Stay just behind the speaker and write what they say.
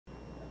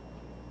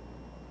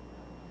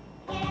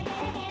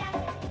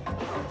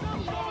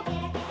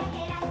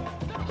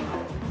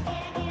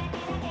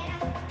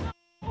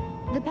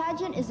The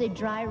pageant is a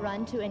dry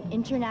run to an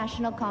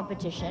international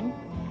competition,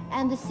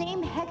 and the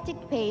same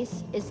hectic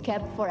pace is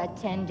kept for a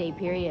 10-day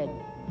period.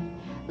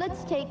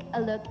 Let's take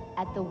a look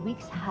at the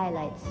week's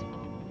highlights.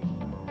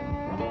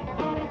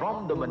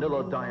 From the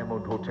Manila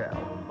Diamond Hotel,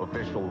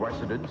 official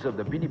residence of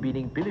the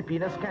Binibining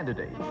Pilipinas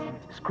candidates,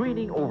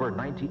 screening over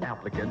 90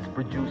 applicants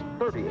produced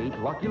 38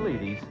 lucky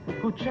ladies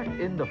who checked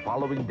in the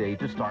following day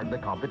to start the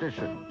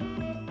competition.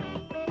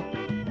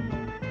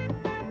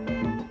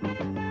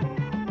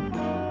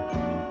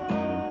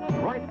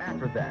 Right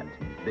after that,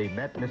 they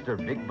met Mr.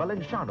 Vic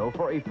Valenciano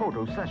for a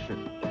photo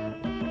session.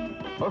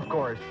 Of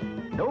course,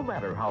 no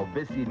matter how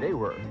busy they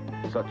were,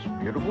 such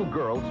beautiful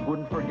girls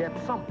wouldn't forget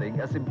something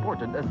as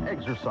important as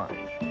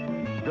exercise.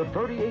 The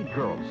 38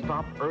 girls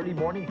stopped early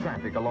morning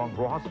traffic along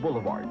Rojas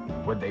Boulevard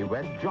when they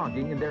went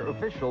jogging in their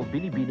official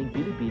Binibining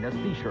Pilipinas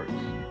t-shirts.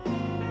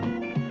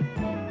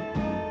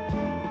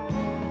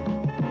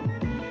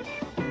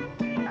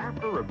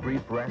 After a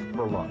brief rest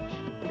for lunch,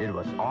 it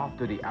was off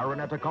to the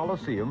Araneta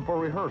Coliseum for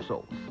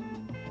rehearsals.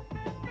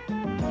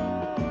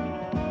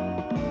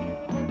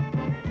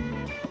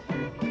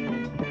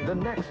 The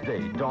next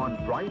day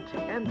dawned bright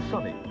and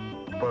sunny.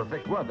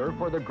 Perfect weather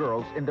for the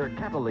girls in their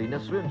Catalina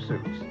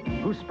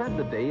swimsuits, who spent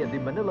the day at the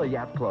Manila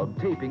Yacht Club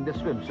taping the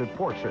swimsuit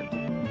portion.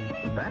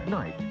 That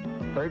night,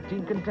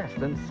 13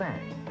 contestants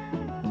sang,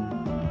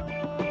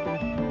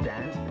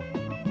 danced,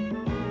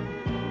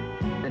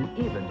 and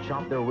even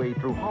chopped their way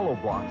through hollow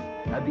blocks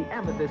at the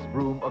Amethyst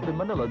Room of the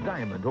Manila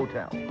Diamond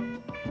Hotel.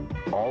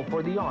 All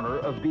for the honor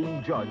of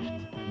being judged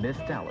Miss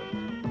Talent.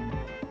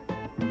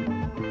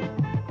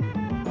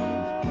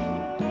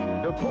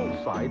 The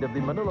poolside of the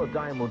Manila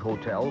Diamond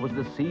Hotel was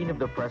the scene of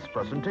the press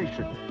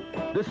presentation,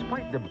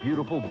 despite the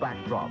beautiful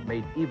backdrop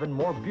made even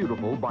more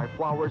beautiful by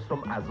flowers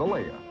from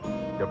azalea.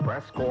 The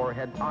press corps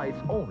had eyes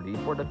only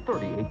for the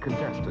 38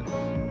 contestants.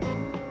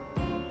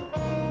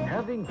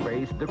 Having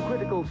faced the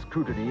critical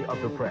scrutiny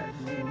of the press,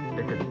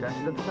 the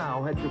contestants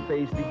now had to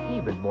face the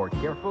even more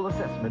careful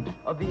assessment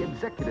of the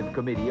Executive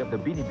Committee of the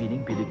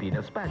Binibining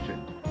Pilipinas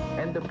pageant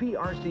and the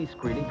PRC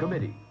Screening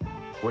Committee,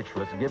 which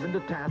was given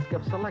the task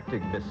of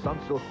selecting Miss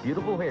Sunsilk's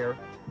beautiful hair,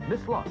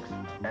 Miss Lux,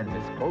 and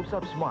Miss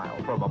Close-Up Smile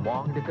from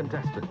among the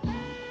contestants.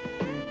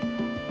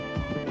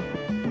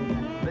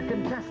 The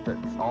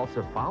contestants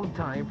also found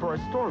time for a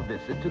store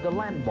visit to the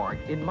landmark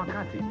in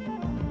Makati.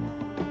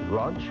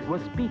 Lunch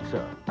was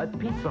pizza at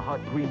Pizza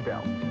Hut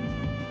Greenbelt.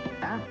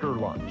 After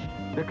lunch,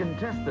 the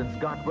contestants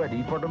got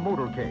ready for the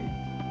motorcade.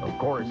 Of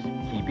course,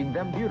 keeping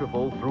them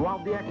beautiful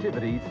throughout the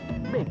activities,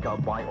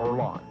 makeup by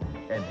Orlan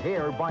and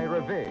hair by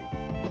Reve.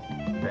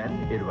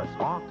 Then it was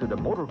off to the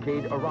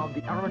motorcade around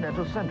the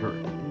Araneta Center.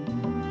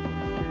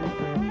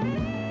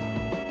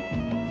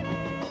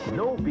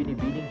 No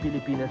Binibining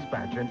Pilipinas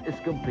pageant is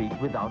complete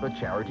without a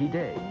charity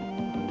day.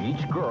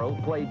 Each girl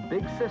played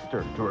big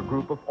sister to a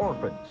group of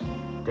orphans,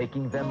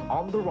 taking them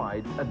on the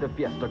rides at the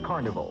Fiesta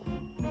Carnival.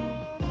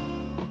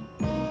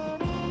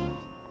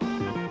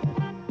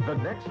 The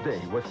next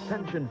day was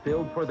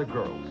tension-filled for the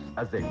girls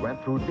as they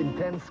went through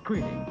intense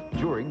screening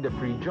during the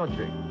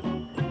pre-judging.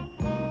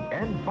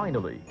 And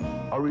finally,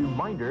 a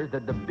reminder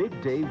that the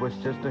big day was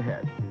just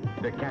ahead.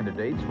 The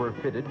candidates were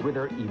fitted with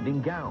their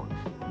evening gowns,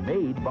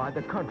 made by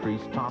the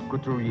country's top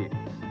couturiers.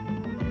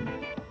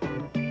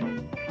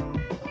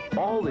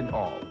 All in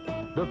all,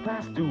 the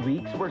past 2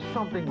 weeks were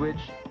something which,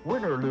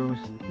 win or lose,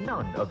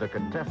 none of the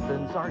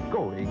contestants are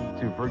going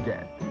to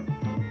forget.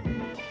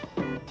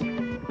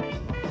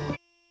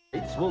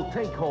 It will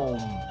take home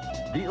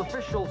the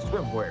official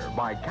swimwear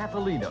by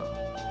Catalina,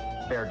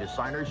 their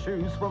designer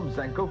shoes from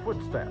Zenko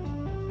Footstep,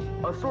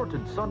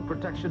 assorted sun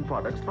protection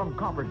products from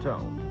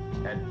Coppertone,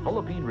 and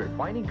Philippine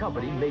Refining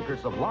Company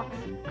makers of Lux,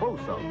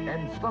 Close-Up,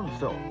 and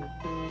Sunsilk.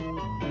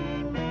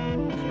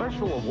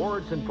 Special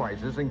awards and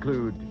prizes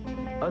include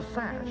a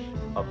sash,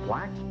 a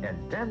plaque,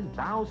 and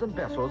 10,000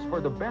 pesos for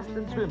the best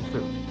in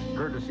swimsuit,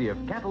 courtesy of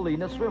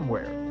Catalina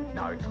Swimwear,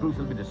 now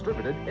exclusively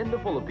distributed in the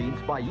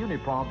Philippines by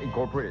Uniprom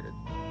Incorporated.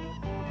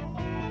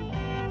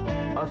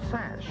 A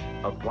sash,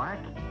 a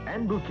plaque,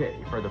 and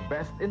bouquet for the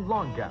best in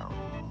long gown.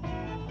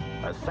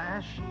 A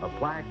sash, a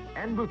plaque,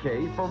 and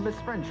bouquet for Miss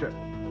Friendship.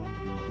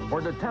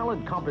 For the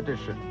talent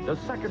competition, the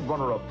second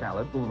runner-up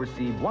talent will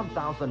receive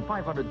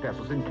 1,500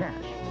 pesos in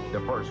cash. The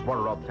first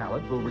runner-up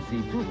talent will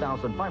receive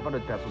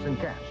 2,500 pesos in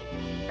cash.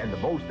 And the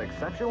most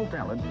exceptional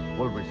talent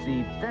will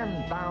receive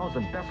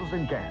 10,000 pesos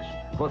in cash,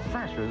 plus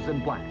sashes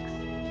and plaques.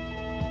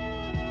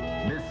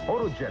 Miss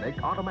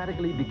Photogenic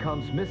automatically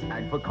becomes Miss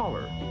Agfa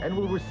Color and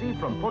will receive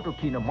from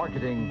Photokina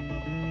Marketing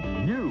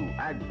new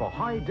Agfa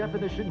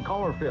high-definition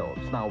color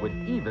films, now with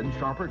even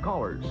sharper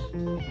colors.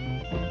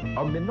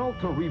 A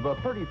Minolta Riva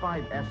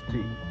 35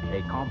 ST,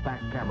 a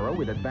compact camera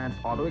with advanced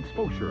auto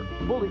exposure,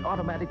 fully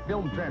automatic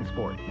film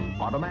transport,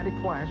 automatic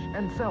flash,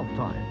 and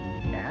self-time.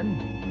 And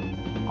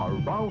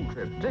a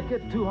round-trip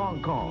ticket to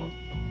Hong Kong.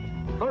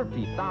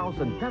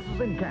 30,000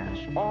 pesos in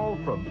cash, all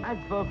from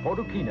Agfa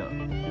Photokina.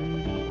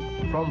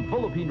 From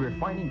Philippine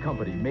Refining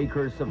Company,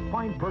 makers of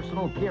fine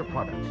personal care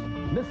products,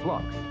 Miss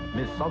Lux,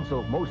 Miss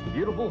Sunsilk's most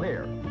beautiful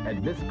hair,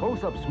 and Miss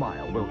Close-Up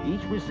Smile will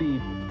each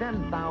receive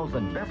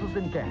 10,000 pesos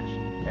in cash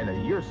and a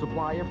year's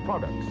supply of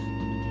products.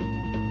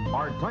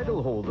 Our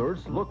title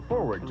holders look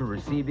forward to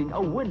receiving a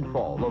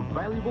windfall of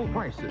valuable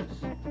prizes.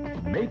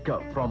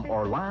 Makeup from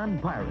Orlan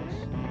Paris,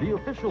 the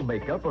official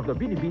makeup of the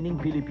Binibining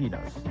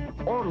Pilipinas.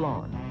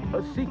 Orlan,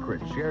 a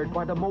secret shared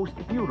by the most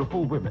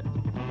beautiful women.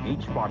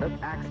 Each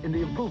product acts in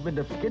the improvement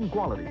of skin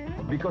quality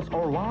because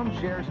Orlan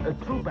shares a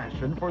true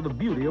passion for the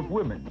beauty of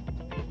women.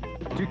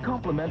 To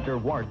complement their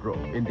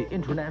wardrobe in the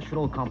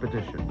international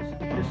competitions,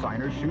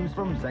 designer shoes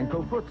from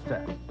Zenko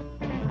Footstep.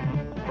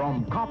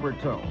 From Copper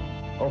Tone,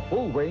 a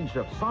full range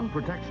of sun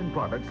protection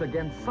products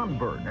against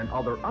sunburn and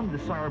other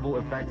undesirable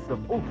effects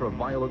of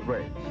ultraviolet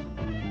rays.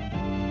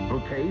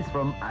 Bouquets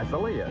from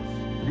Azaleas,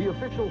 the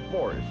official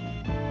florist.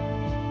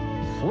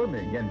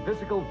 Slimming and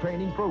physical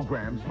training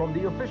programs from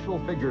the official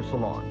figure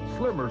salon,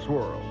 Slimmer's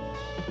World.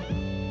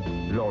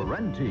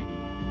 Laurenti,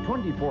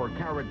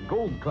 24-karat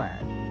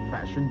gold-clad,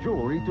 fashion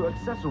jewelry to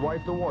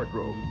accessorize the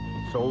wardrobe.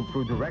 Sold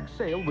through direct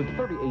sale with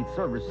 38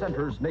 service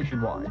centers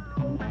nationwide.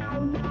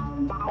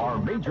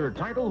 Our major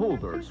title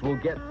holders will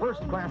get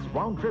first-class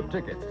round-trip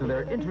tickets to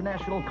their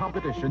international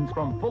competitions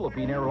from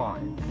Philippine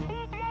Airlines.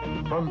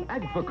 From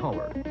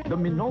Agfacolor, the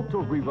Minolta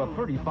Riva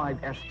 35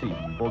 ST,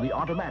 fully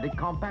automatic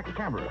compact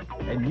camera,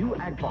 and new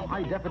Agfa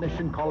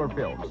high-definition color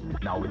films,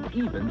 now with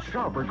even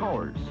sharper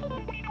colors.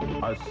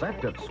 A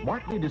set of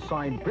smartly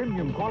designed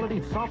premium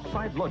quality soft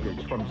side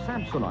luggage from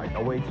Samsonite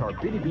awaits our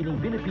Binibining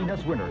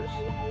Pilipinas winners.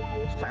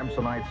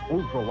 Samsonite's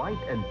ultralight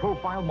and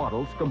profile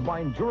models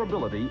combine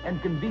durability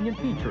and convenient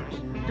features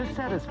to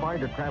satisfy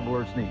the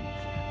traveler's needs,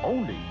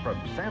 only from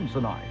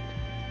Samsonite.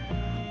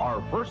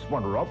 Our first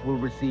runner-up will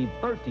receive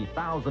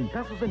 30,000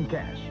 pesos in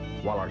cash,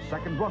 while our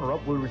second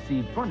runner-up will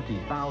receive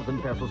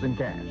 20,000 pesos in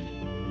cash.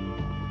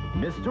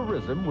 Miss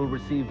Tourism will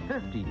receive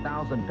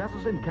 50,000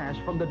 pesos in cash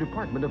from the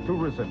Department of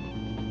Tourism.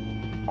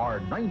 Our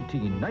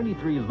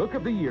 1993 Look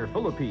of the Year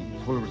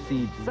Philippines will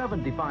receive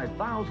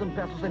 75,000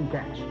 pesos in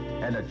cash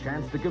and a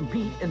chance to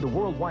compete in the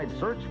worldwide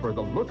search for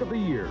the Look of the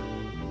Year.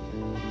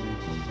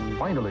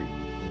 Finally,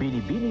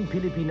 Binibining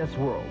Pilipinas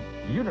World,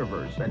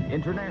 Universe, and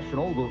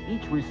International will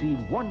each receive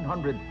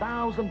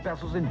 100,000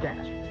 pesos in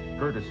cash,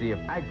 courtesy of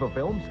Agfa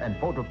Films and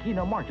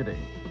Photokina Marketing.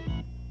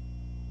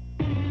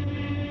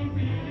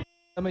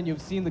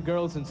 You've seen the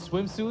girls in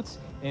swimsuits,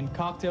 in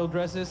cocktail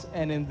dresses,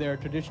 and in their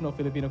traditional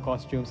Filipino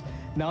costumes.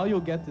 Now you'll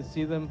get to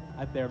see them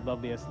at their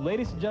loveliest.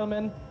 Ladies and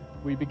gentlemen,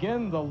 we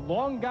begin the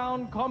long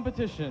gown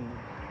competition.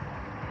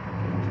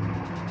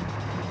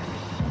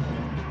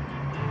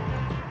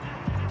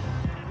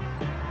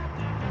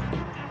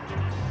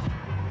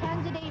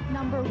 Candidate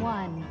number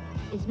 1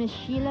 is Miss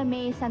Sheila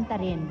May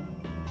Santarin.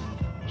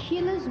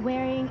 Sheila's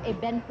wearing a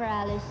Ben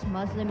Ferrales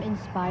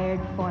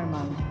Muslim-inspired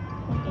formal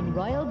in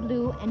royal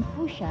blue and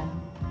fuchsia,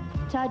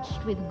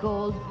 touched with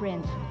gold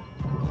print.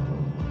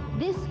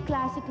 This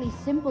classically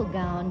simple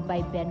gown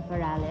by Ben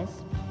Ferrales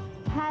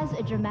has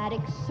a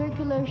dramatic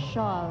circular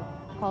shawl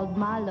called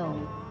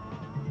malong.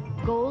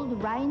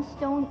 Gold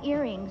rhinestone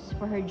earrings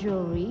for her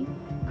jewelry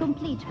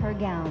complete her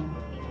gown.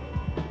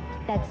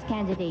 That's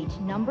candidate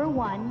number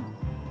 1,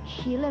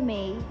 Sheila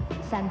May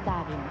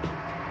Santarin.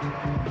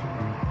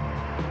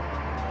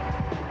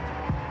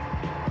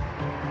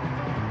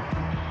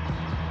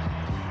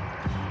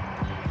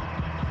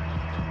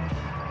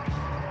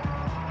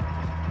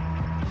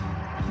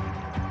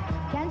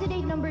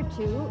 Candidate number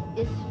 2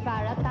 is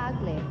Farah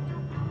Tagle.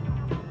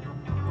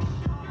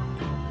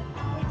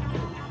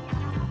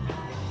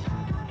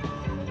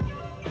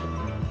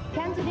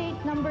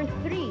 Candidate number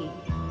 3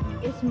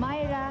 is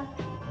Myra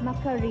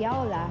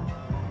Macariola.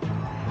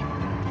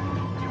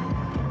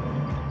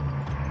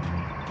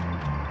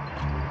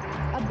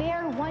 A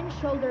bare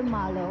one-shoulder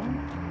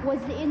malong was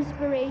the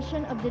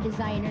inspiration of the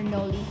designer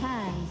Noli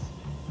Hans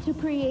to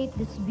create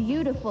this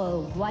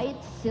beautiful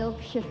white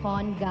silk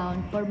chiffon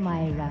gown for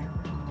Myra.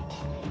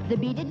 The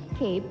beaded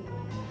cape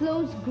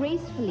flows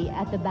gracefully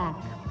at the back.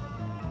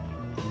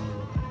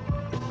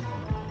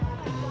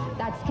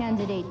 That's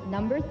candidate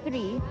number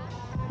 3,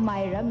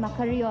 Myra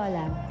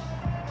Macariola.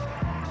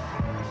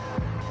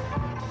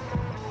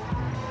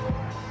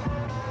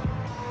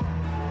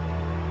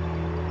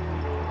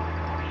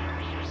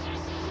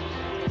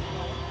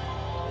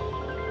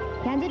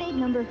 Candidate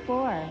number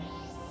 4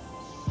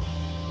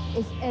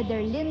 is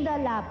Ederlinda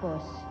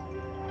Lapos.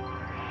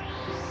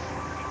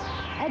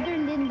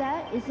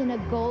 Ederlinda is in a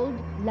gold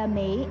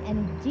lame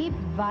and deep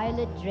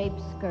violet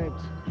draped skirt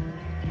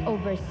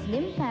over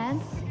slim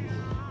pants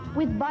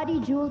with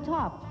body jewel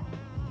top.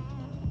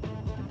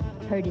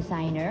 Her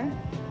designer,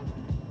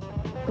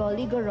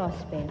 Goli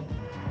Gorospe.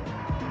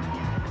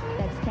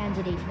 That's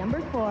candidate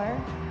number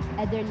 4,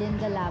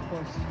 Ederlinda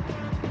Lapos.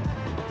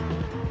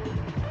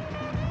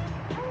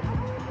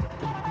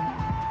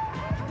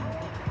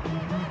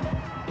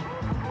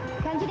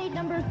 Candidate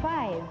number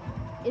 5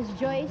 is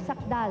Joy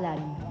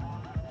Sakdalan.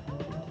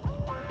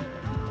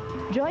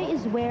 Joy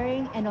is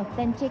wearing an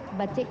authentic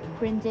batik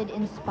printed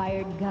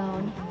inspired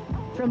gown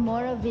from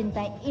Mora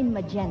Vinta in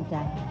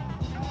magenta.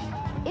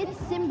 It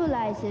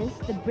symbolizes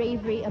the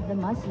bravery of the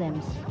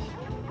Muslims.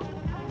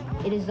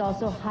 It is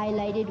also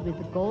highlighted with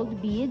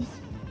gold beads,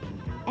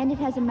 and it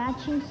has a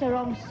matching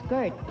sarong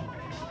skirt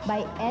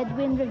by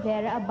Edwin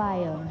Rivera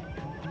Abayo.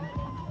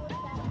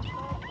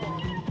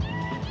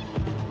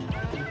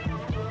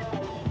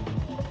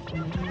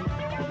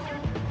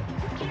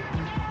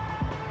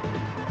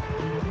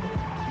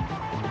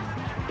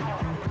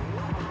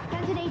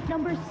 Candidate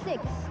number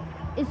 6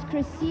 is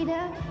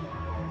Cressida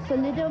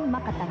Solido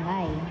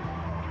Makatangay.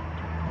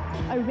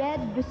 A red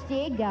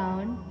bustier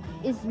gown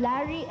is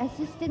Larry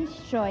Assistant's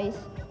choice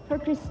for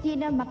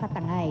Christina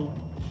Makatangay.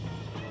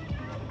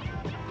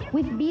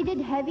 With beaded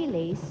heavy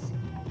lace,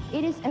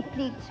 it is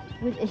appliqued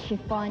with a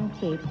chiffon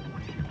cape.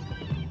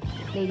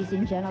 Ladies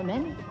and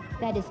gentlemen,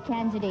 that is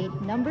candidate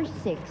number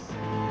 6,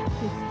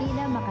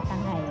 Christina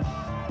Makatangay.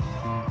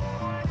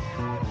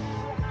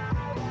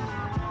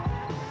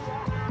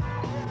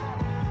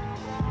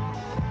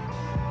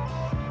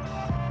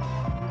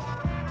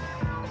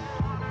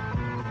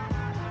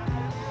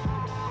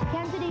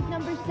 Candidate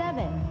number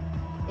 7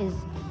 is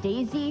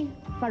Daisy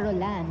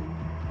Farolan.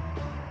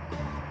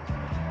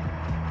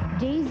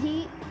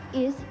 Daisy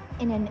is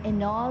in an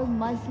Enol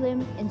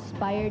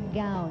Muslim-inspired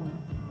gown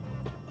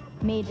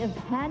made of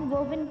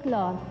hand-woven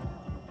cloth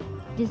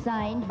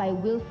designed by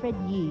Wilfred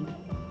Yee.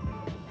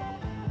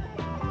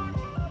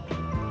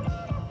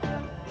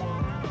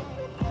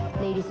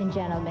 Ladies and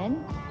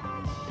gentlemen,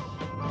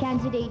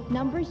 candidate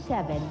number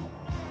 7,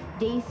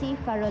 Daisy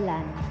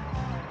Farolan.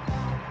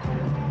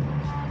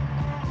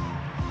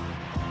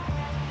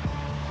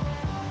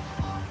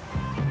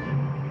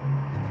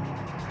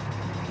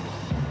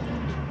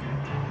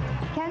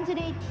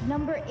 Candidate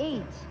number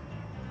 8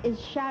 is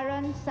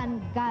Sharon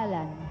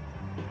Sangalan.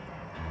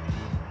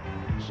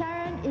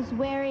 Sharon is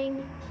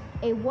wearing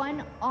a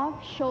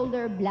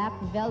one-off-shoulder black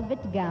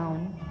velvet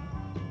gown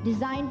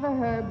designed for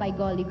her by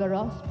Golly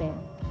Gorospe.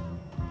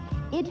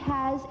 It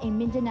has a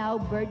Mindanao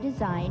bird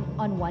design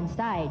on one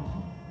side,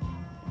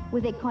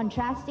 with a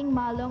contrasting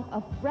malong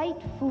of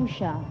bright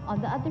fuchsia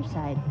on the other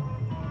side.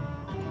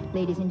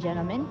 Ladies and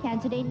gentlemen,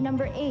 candidate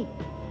number 8,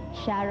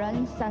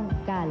 Sharon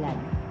Sangalan.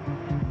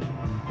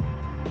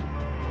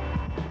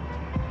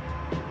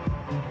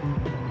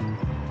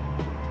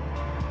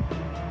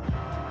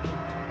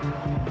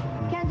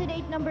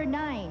 Candidate number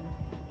 9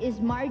 is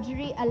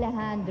Marjorie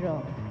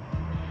Alejandro.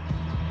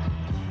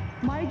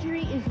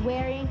 Marjorie is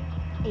wearing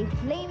a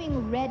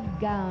flaming red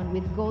gown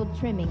with gold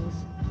trimmings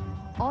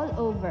all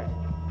over.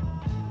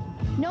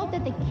 Note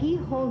that the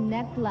keyhole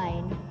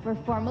neckline for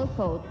formal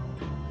coat,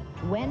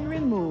 when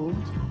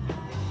removed,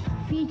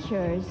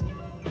 features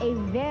a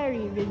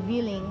very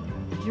revealing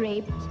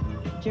draped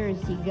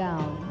jersey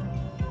gown.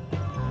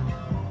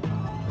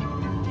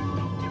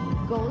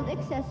 Gold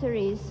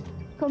accessories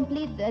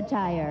complete the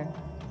attire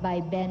by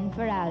Ben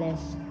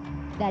Ferrales.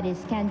 That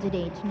is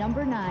candidate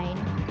number 9,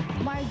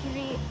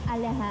 Marjorie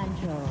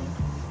Alejandro.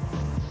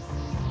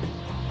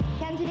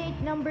 Candidate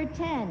number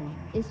 10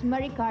 is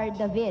Maricar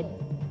David.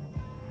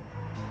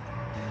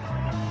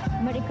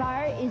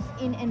 Maricar is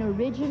in an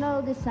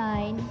original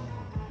design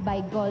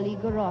by Golly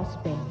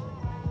Gorospe.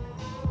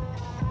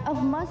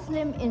 Of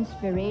Muslim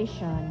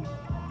inspiration,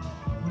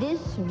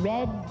 this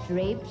red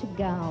draped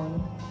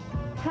gown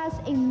has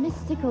a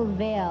mystical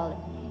veil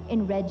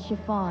in red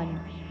chiffon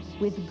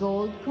with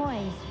gold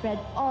coins spread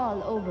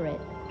all over it.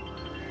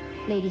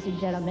 Ladies and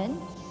gentlemen,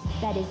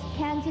 that is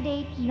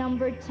candidate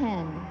number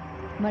 10,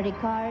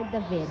 Maricar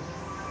David.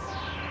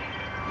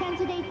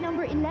 Candidate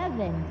number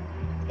 11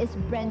 is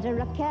Brenda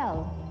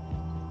Raquel.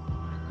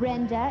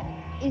 Brenda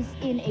is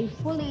in a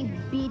fully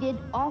beaded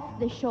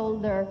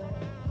off-the-shoulder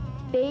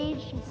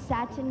beige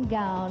satin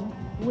gown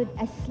with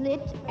a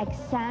slit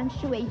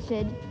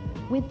accentuated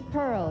with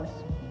pearls.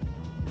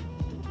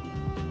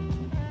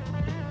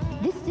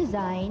 This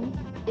design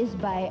is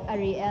by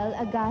Ariel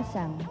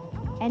Agasang,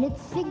 and it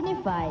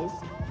signifies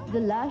the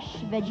lush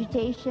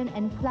vegetation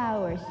and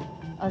flowers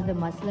of the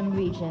Muslim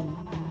region.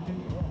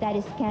 That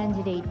is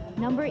candidate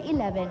number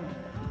 11,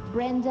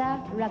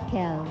 Brenda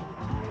Raquel.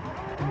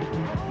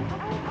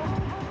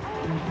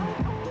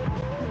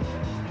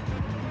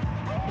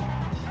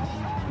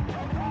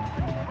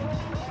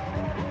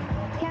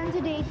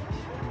 Candidate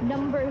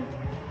number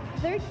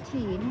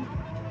 13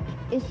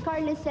 is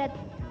Carlisette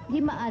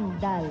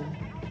Limaandal.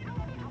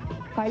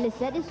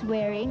 Carlisette is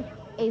wearing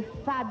a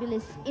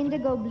fabulous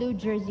indigo blue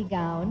jersey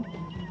gown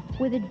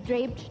with a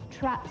draped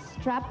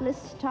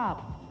strapless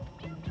top.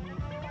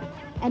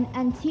 An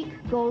antique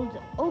gold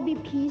obi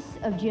piece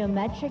of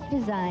geometric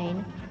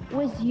design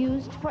was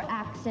used for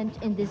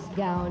accent in this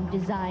gown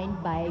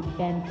designed by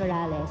Ben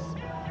Ferrales.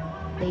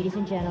 Ladies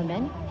and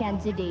gentlemen,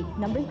 candidate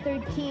number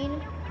 13,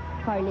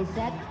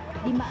 Carlisette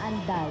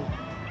Limaandal.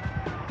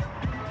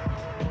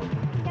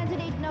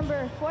 Candidate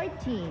number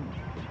 14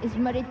 is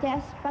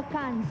Marites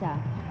Pacanza.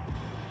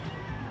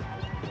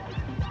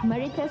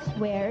 Marites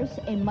wears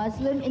a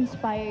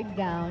Muslim-inspired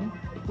gown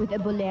with a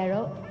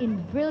bolero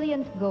in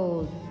brilliant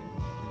gold,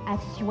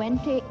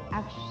 accentuated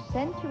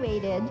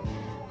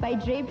by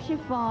draped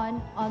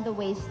chiffon on the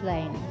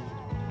waistline.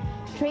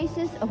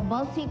 Traces of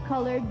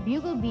multicolored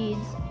bugle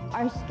beads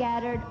are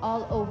scattered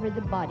all over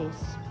the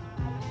bodice.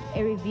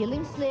 A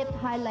revealing slit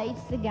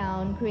highlights the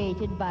gown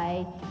created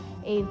by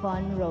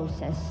Avon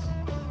Roses.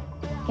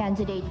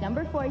 Candidate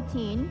number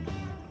 14,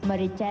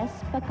 Marites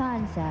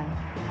Pacanza.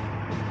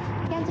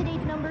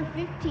 Candidate number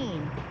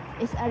 15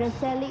 is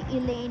Araceli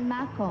Elaine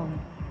Macomb.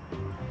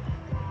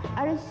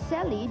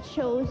 Araceli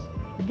chose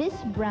this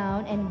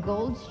brown and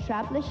gold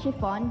strapless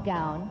chiffon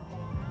gown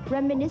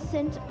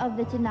reminiscent of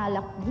the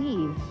Tinalak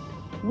weave,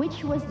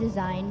 which was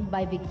designed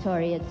by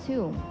Victoria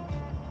II.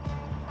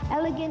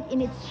 Elegant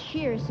in its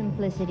sheer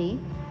simplicity,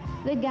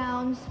 the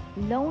gown's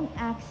lone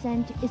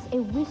accent is a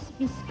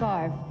wispy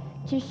scarf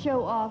to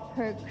show off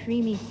her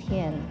creamy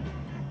skin.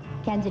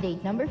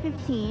 Candidate number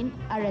 15,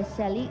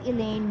 Araceli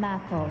Elaine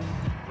Macomb.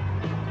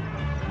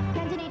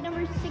 Candidate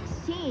number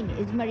 16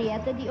 is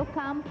Marieta de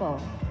Ocampo.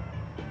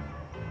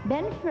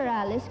 Ben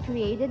Ferrales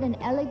created an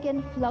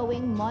elegant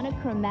flowing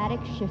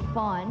monochromatic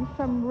chiffon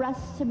from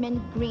rust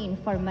cement green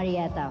for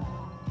Marieta.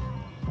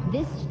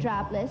 This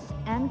strapless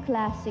and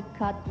classic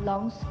cut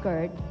long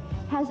skirt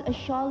has a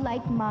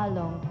shawl-like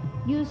malong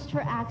used for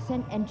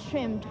accent and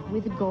trimmed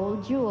with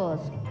gold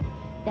jewels.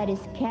 That is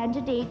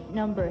candidate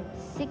number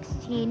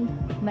 16,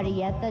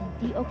 Marieta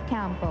de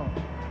Ocampo.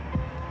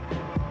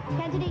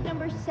 Candidate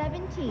number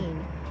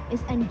 17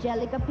 is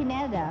Angelica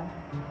Pineda.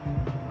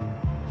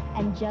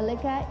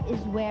 Angelica is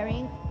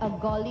wearing a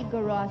Golly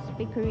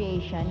Gorospe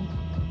creation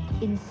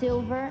in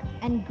silver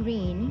and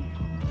green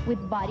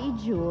with body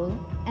jewel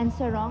and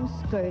sarong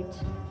skirt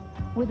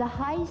with a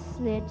high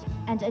slit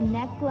and a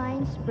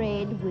neckline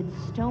sprayed with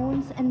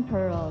stones and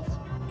pearls.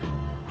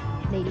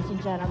 Ladies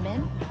and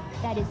gentlemen,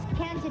 that is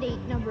candidate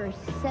number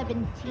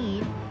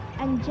 17,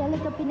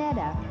 Angelica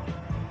Pineda.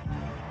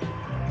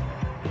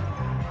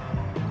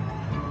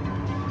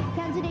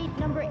 Candidate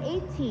number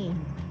 18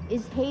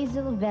 is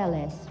Hazel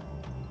Velez.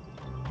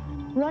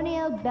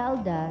 Roniel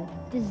Belda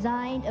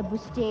designed a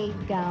bustier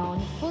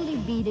gown fully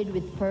beaded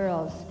with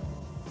pearls,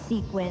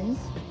 sequins,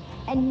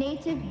 and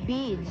native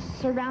beads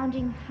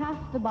surrounding half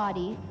the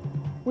body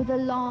with a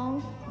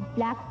long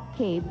black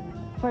cape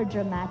for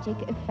dramatic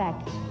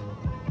effect.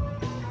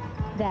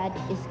 That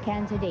is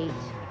candidate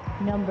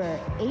number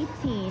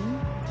 18,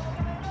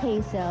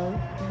 Hazel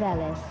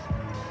Velez.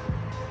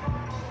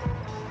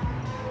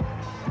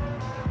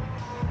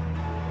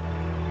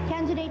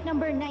 Candidate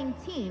number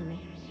 19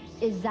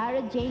 is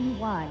Zara Jane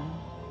Wan.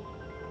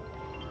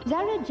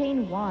 Zara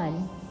Jane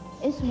Wan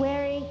is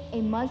wearing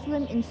a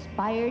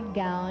Muslim-inspired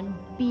gown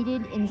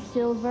beaded in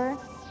silver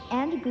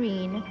and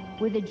green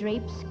with a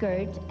draped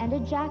skirt and a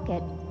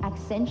jacket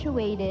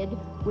accentuated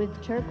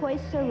with turquoise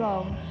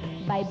sarong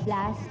by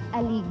Blas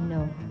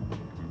Aligno.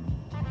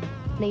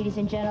 Ladies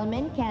and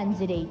gentlemen,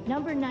 candidate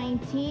number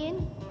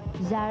 19,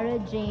 Zara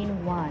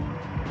Jane Wan.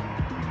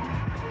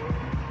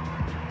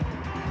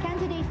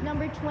 Candidate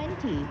number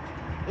 20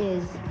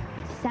 is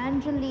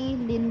Sandra Lee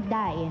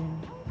Lindain.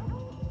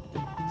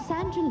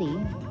 Sandra Lee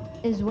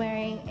is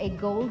wearing a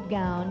gold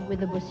gown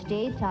with a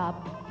bustier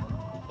top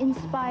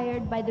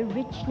inspired by the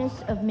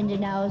richness of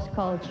Mindanao's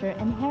culture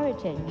and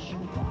heritage.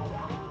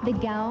 The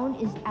gown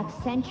is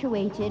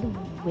accentuated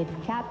with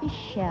capiz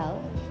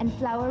shell and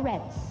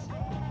flowerets,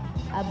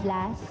 a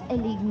Blas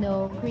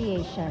Aligno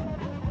creation.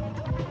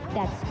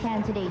 That's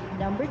candidate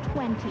number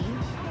 20,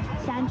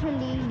 Sandra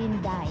Lee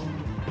Lindain.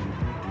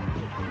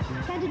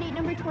 Candidate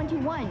number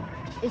 21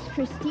 is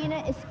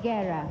Cristina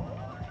Esguerra.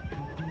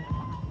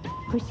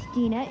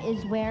 Cristina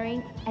is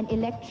wearing an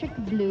electric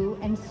blue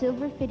and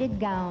silver-fitted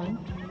gown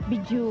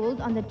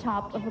bejeweled on the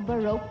top of a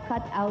Baroque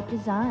cut-out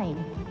design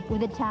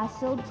with a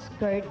tasseled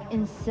skirt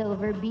in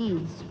silver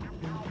beads.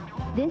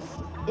 This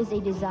is a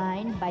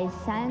design by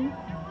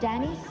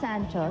Danny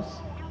Santos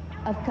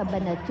of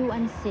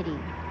Cabanatuan City.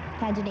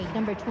 Candidate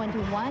number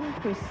 21,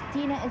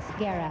 Cristina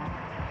Esguerra.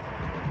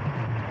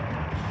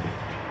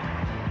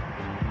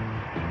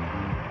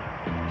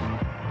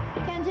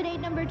 Candidate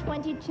number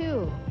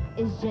 22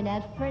 is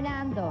Jeanette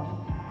Fernando.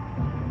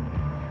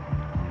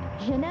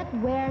 Jeanette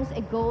wears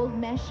a gold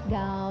mesh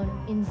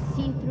gown in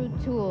see-through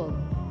tulle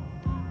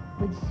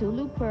with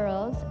Sulu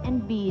pearls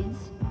and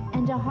beads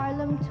and a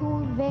Harlem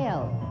tulle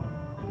veil.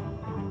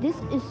 This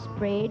is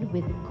sprayed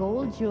with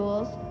gold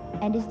jewels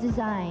and is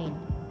designed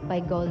by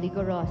Golly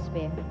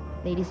Gorospe.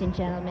 Ladies and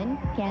gentlemen,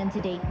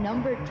 candidate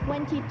number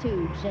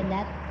 22,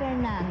 Jeanette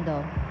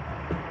Fernando.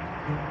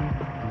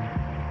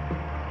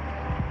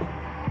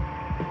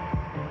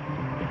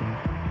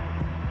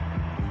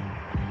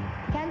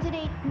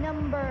 Candidate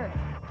number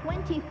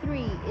 23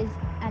 is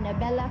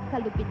Annabella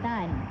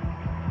Calupitan.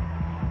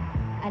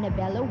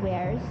 Annabella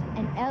wears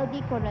an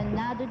LD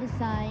Coronado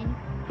design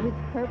with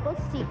purple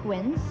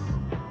sequins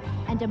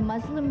and a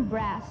Muslim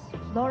brass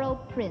floral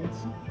print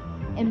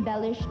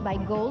embellished by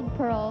gold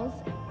pearls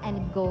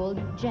and gold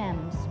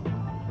gems.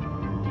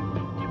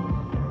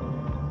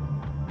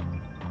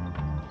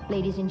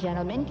 Ladies and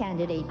gentlemen,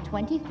 candidate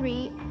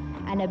 23,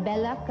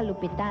 Annabella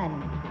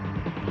Calupitan.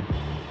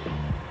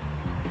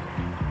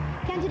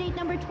 Candidate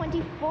number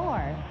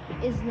 24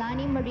 is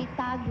Lani Marie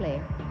Tagle.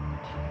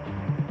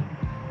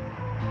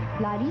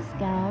 Lari's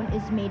gown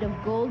is made of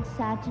gold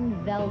satin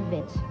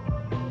velvet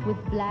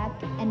with black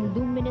and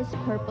luminous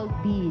purple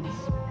beads.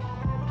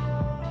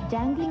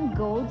 Dangling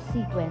gold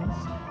sequins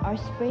are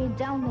sprayed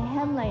down the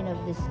hemline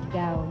of this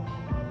gown.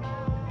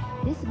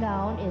 This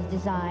gown is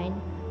designed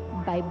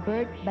by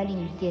Bert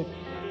Balingkit.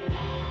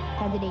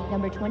 Candidate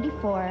number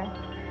 24,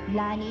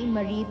 Lani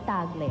Marie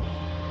Tagle.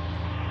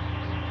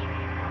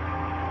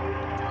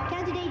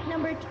 Candidate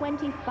number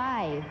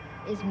 25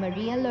 is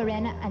Maria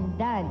Lorena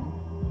Andan.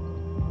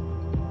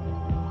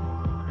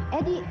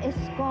 Eddie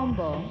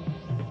Escombo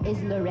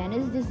is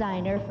Lorena's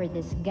designer for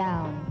this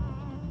gown.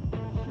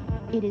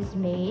 It is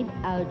made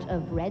out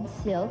of red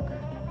silk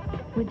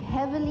with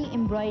heavily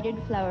embroidered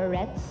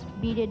flowerets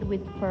beaded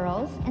with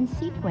pearls and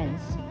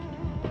sequins,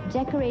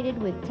 decorated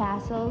with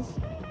tassels,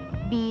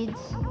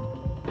 beads,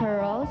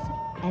 pearls,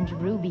 and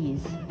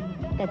rubies.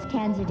 That's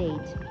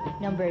candidate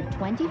number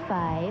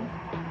 25,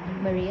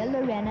 Maria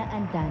Lorena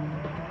Andan.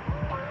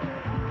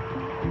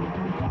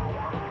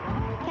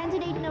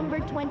 Candidate number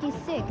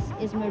 26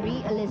 is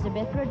Marie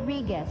Elizabeth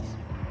Rodriguez.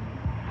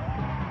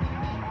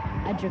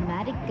 A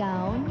dramatic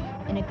gown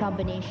in a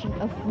combination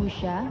of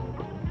fuchsia,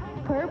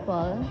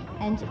 purple,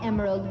 and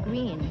emerald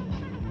green.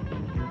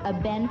 A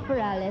Ben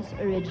Perales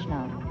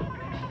original.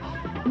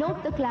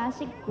 Note the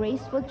classic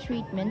graceful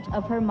treatment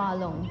of her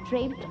malong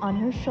draped on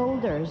her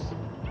shoulders.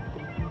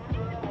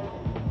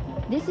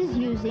 This is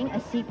using a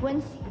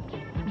sequence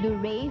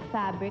Luray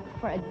fabric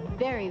for a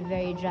very,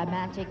 very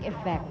dramatic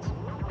effect.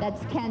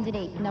 That's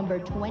candidate number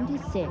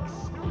 26,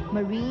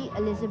 Marie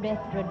Elizabeth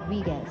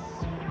Rodriguez.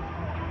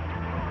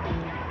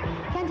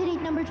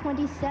 Candidate number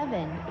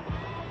 27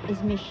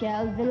 is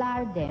Michelle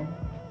Velarde.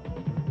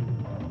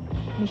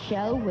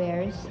 Michelle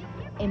wears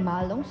a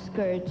malong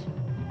skirt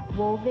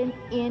woven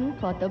in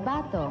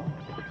cotobato.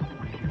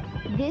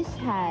 This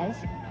has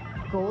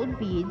gold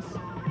beads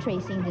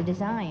tracing the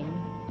design.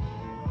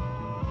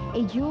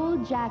 A jewel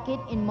jacket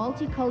in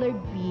multicolored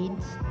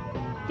beads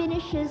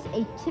finishes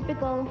a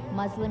typical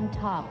Muslim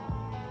top.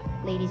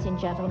 Ladies and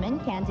gentlemen,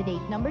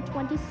 candidate number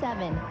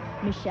 27,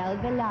 Michelle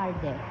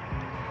Velarde.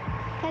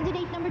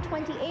 Candidate number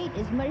 28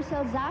 is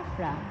Maricel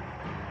Zafra.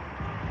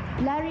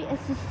 Larry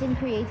Assistant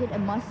created a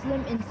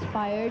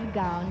Muslim-inspired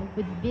gown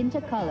with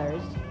Binta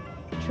colors,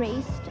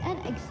 traced and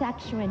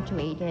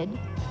accentuated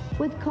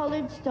with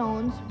colored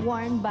stones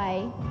worn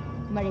by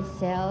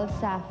Maricel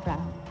Zafra.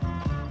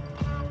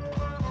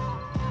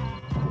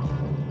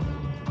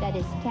 That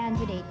is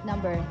candidate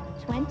number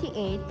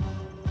 28,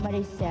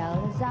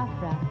 Maricel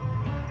Zafra.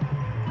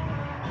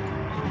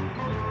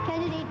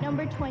 Candidate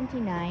number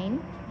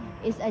 29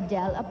 is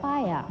Adele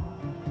Apaya.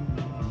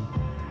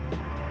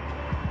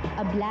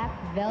 A black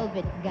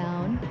velvet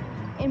gown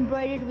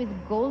embroidered with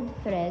gold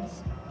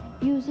threads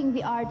using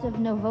the art of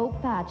Nouveau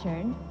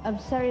pattern of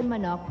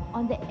Sarimanok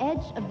on the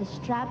edge of the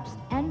straps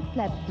and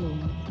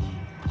pleplume.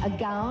 A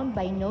gown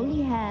by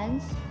Noli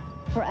Hands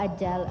for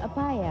Adele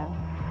Apaya.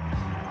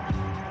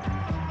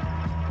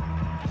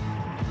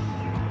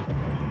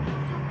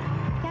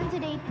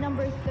 Candidate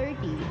number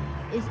 30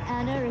 is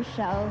Ana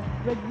Rochelle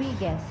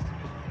Rodriguez.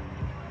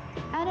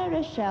 Ana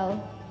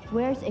Rochelle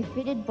wears a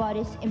fitted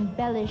bodice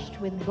embellished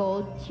with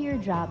gold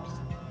teardrops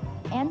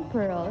and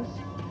pearls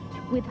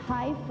with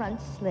high front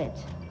slit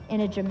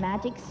in a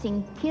dramatic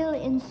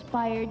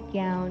Singkil-inspired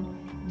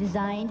gown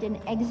designed and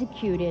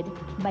executed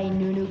by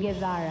Nunu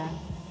Guevara.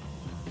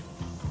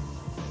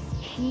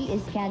 She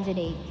is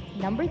candidate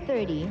number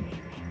 30,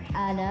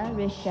 Ana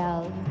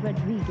Rochelle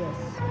Rodriguez.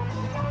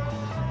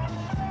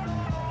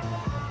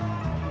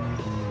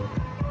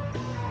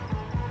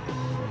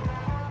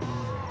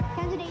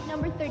 Candidate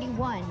number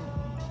 31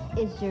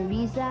 is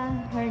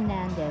Jeriza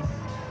Hernandez.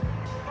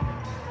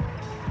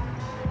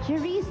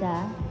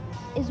 Jeriza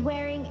is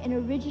wearing an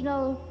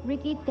original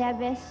Ricky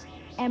Teves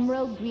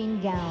emerald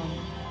green gown.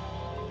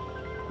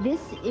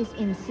 This is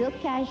in silk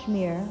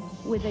cashmere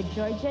with a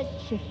Georgette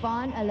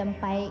chiffon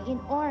alampay in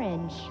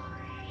orange.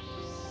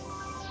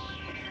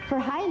 For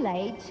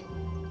highlight,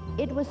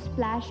 it was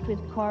splashed with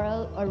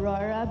coral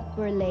aurora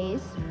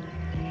burlace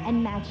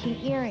and matching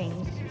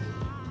earrings.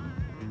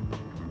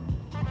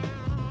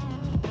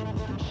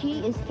 She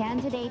is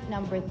candidate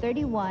number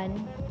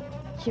 31,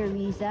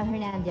 Jeriza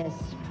Hernandez.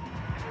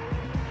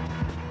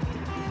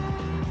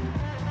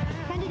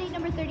 Candidate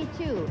number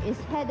 32 is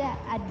Heda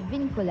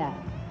Advincula.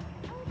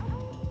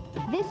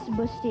 This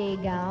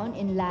bustier gown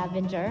in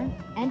lavender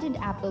and in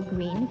apple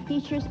green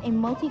features a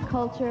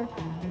multicolored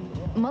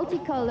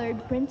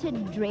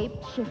printed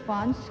draped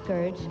chiffon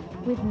skirt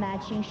with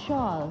matching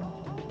shawl.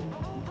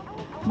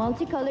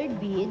 Multicolored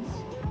beads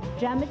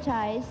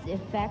dramatize the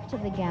effect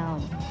of the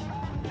gown.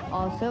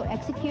 Also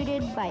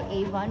executed by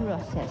Avon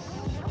Roses.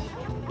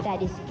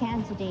 That is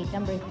candidate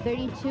number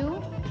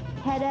 32,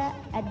 Heda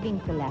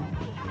Advincula.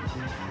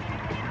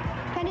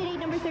 Candidate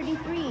number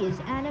 33 is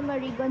Ana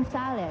Marie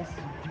Gonzalez.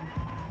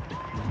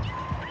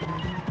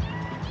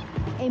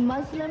 A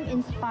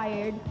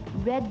Muslim-inspired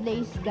red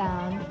lace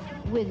gown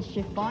with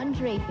chiffon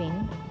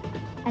draping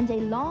and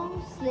a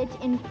long slit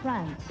in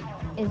front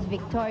is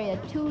Victoria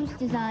II's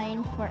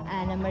design for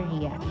Ana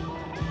Maria.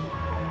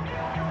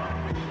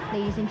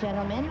 Ladies and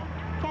gentlemen,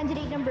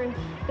 candidate number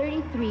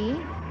 33,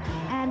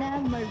 Ana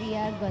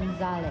Maria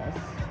Gonzalez.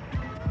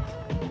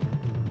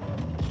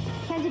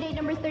 Candidate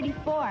number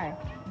 34,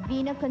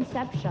 Vina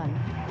Concepcion.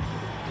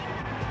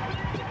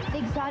 The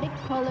exotic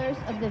colors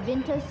of the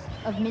Vintas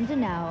of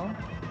Mindanao,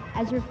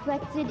 as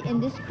reflected in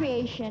this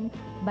creation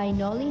by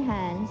Noli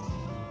hands,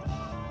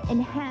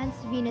 enhance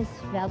Vina's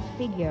felt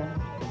figure.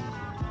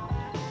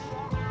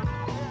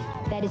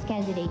 That is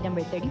candidate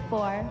number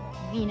 34,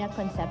 Vina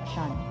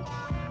Concepcion.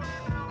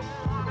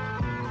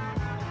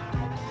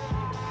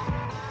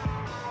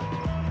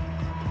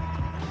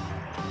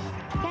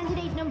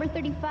 Candidate number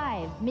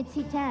 35,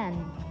 Mitzi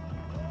Tan.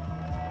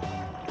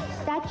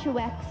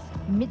 Statuesque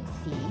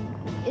Mitzi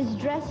is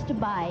dressed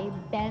by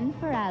Ben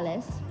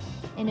Perales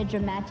in a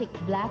dramatic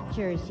black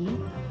jersey,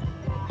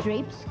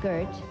 draped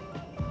skirt,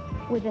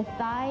 with a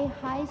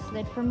thigh-high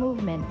slit for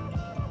movement.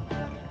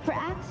 For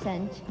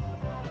accent,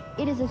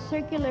 it is a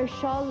circular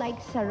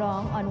shawl-like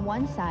sarong on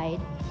one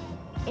side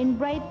in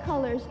bright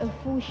colors of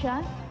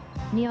fuchsia,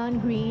 neon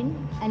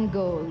green, and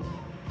gold.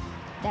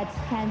 That's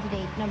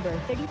candidate number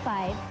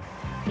 35,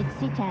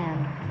 Mitzi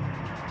Tan.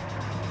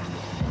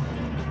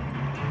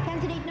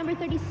 Candidate number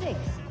 36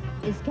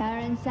 is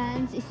Karen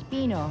Sanz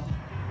Espino.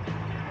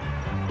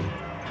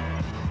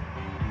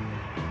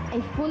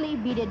 A fully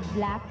beaded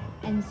black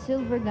and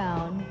silver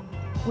gown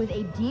with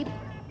a deep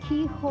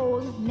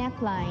keyhole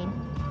neckline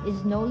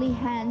is Noli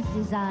Hand's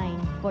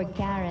design for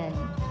Karen.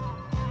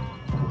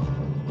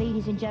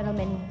 Ladies and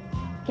gentlemen,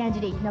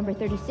 candidate number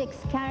 36,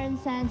 Karen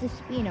Sanz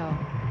Espino.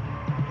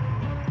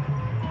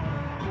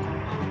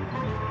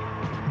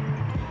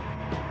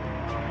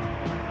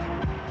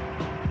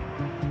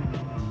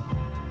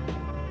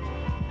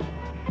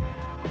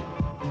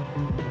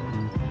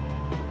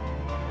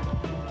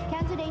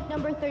 Candidate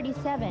number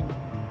 37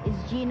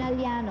 is Gina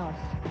Llanos.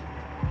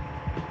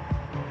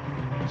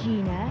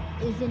 Gina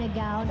is in a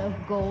gown of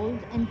gold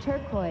and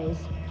turquoise,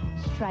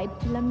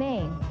 striped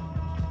lame,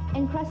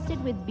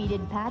 encrusted with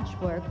beaded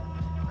patchwork,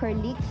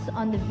 curliques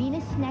on the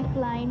Venus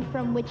neckline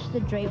from which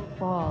the drape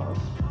falls.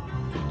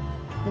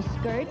 The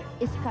skirt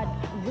is cut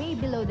way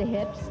below the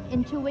hips,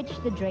 into which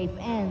the drape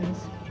ends.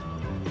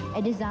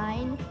 A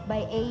design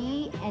by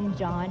A.E. and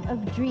John of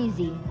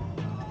Dreezy.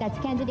 That's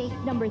candidate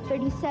number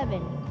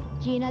 37,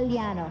 Gina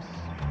Llanos.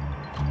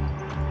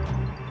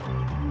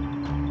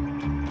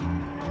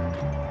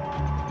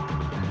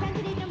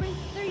 Candidate number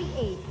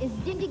 38 is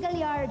Dindy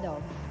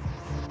Gallardo.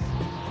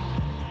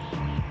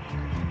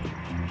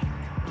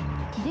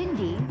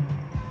 Dindy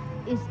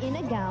is in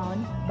a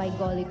gown by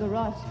Goli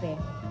Gorospe,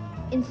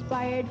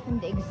 inspired from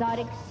the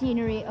exotic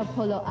scenery of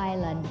Polo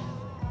Island.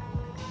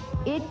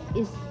 It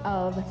is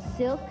of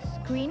silk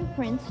screen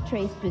prints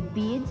traced with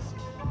beads,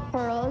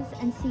 pearls,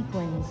 and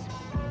sequins.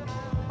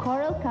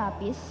 Coral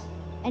copies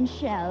and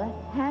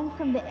shell hang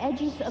from the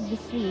edges of the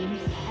sleeves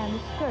and the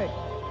skirt.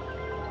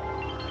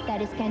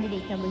 That is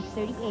candidate number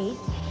 38,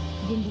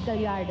 Dindy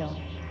Gallardo.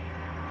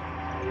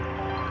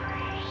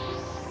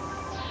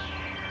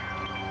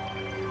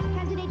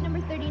 Candidate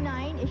number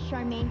 39 is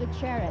Charmaine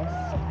Gutierrez.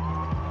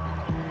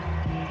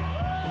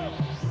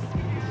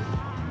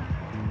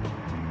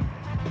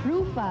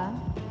 Rufa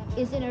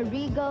is in a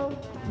regal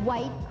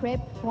white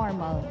crepe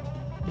formal,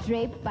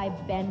 draped by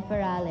Ben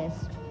Perales.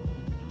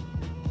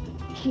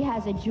 She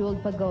has a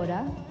jeweled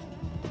pagoda,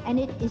 and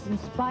it is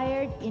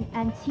inspired in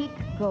antique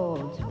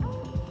gold.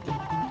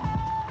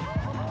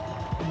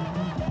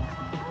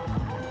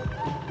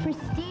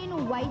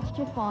 Pristine white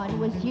chiffon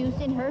was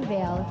used in her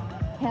veil,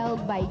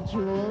 held by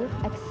jewel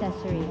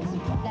accessories.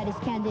 That is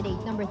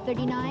candidate number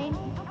 39,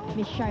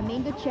 Ms.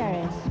 Charmaine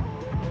Gutierrez.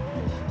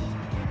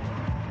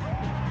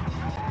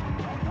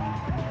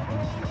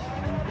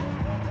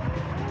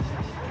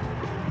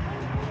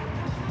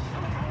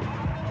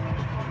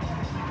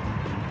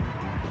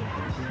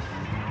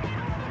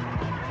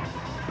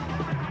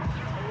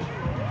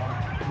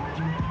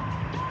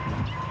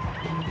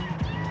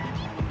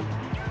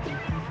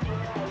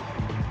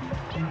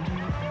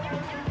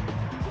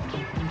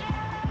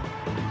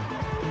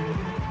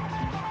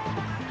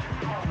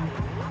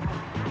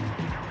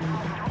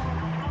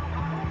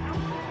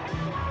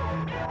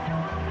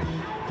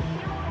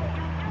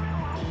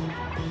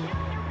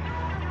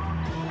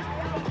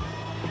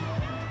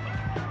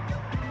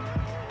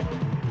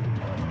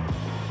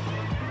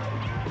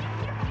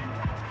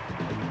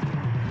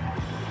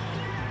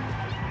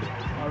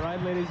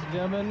 Ladies and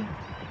gentlemen,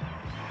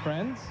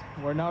 friends,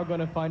 we're now going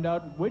to find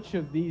out which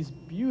of these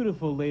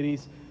beautiful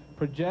ladies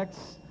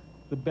projects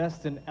the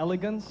best in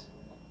elegance,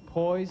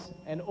 poise,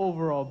 and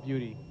overall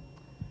beauty.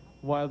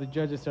 While the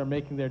judges are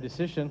making their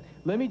decision,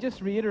 let me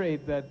just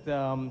reiterate that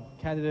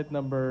candidate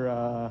number,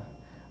 I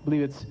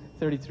believe it's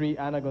 33,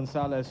 Ana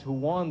Gonzalez, who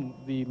won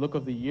the Look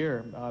of the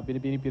Year,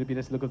 Binibining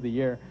Pilipinas Look of the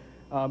Year,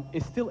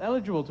 is still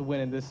eligible to win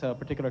in this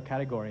particular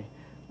category.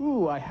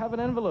 Ooh, I have an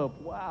envelope.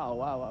 Wow,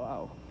 wow, wow,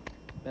 wow.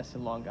 Best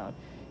in long gown.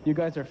 You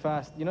guys are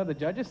fast. You know, the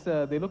judges,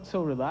 they look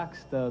so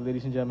relaxed,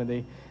 ladies and gentlemen.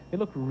 They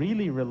look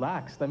really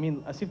relaxed. I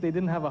mean, as if they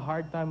didn't have a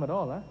hard time at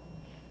all, huh?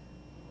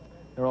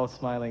 They're all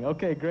smiling.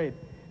 Okay, great.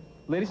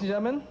 Ladies and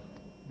gentlemen,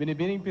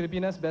 Binibining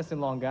Pilipinas Best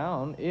in Long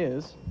Gown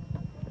is...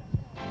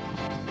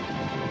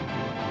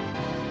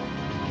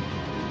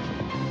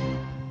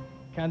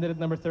 candidate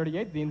number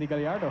 38, Dindy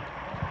Gallardo.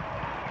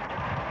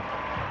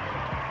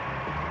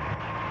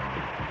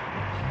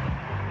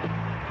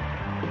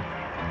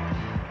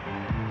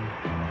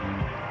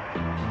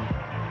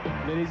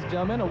 Ladies and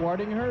gentlemen,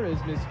 awarding her is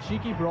Miss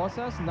Chiqui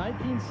Brosas,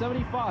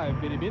 1975,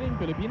 Binibining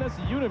Pilipinas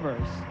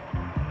Universe.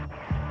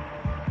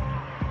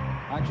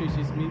 Actually,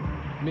 she's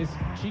Miss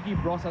Chiqui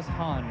Brosas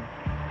Han.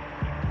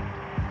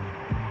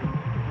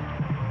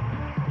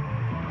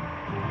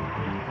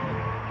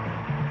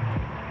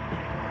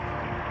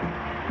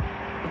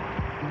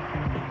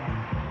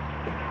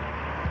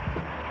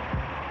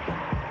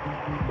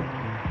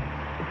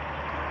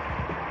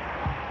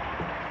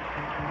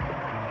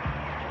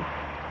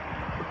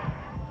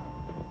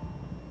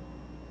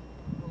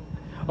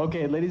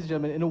 Okay, ladies and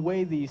gentlemen, in a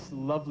way, these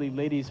lovely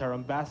ladies are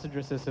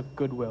ambassadresses of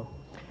goodwill.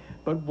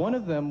 But one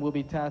of them will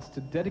be tasked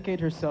to dedicate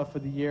herself for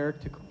the year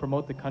to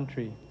promote the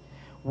country,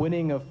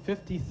 winning a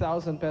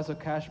 50,000 peso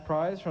cash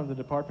prize from the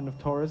Department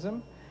of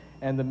Tourism,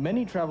 and the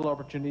many travel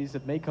opportunities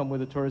that may come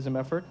with the tourism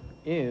effort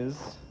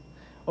is...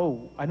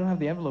 Oh, I don't have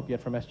the envelope yet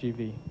from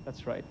SGV.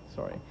 That's right,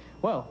 sorry.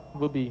 Well,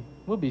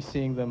 we'll be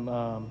seeing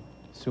them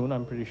soon,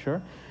 I'm pretty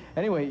sure.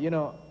 Anyway, you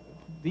know,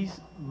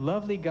 these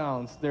lovely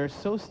gowns, they're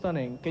so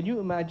stunning. Can you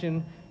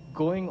imagine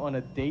going on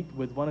a date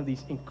with one of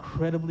these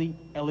incredibly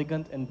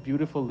elegant and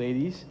beautiful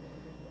ladies?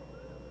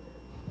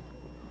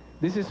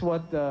 This is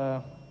what,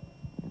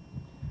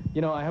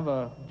 you know, I have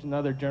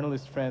another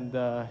journalist friend,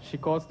 she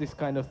calls this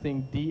kind of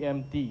thing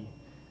DMT.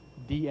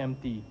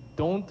 DMT,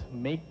 don't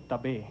make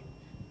tabe.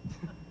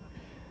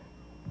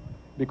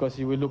 Because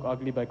you will look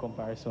ugly by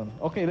comparison.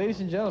 Okay, ladies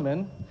and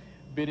gentlemen,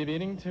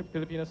 Binibining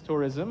Pilipinas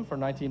Tourism for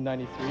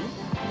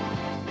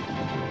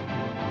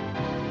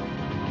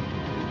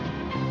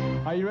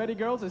 1993. Are you ready,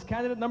 girls? It's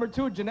candidate number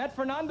 2, Jeanette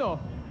Fernando.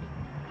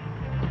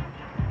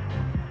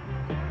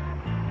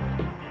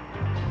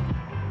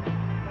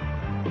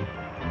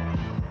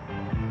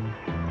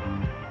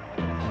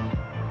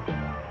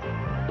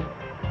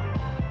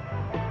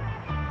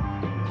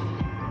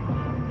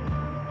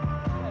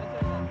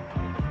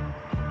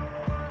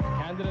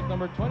 Candidate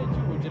number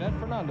 22, Jeanette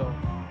Fernando.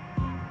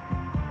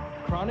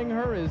 Crowning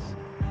her is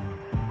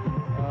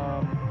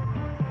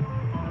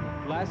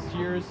last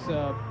year's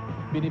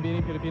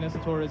Binibining Pilipinas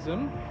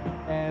Tourism,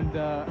 and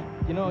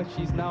you know,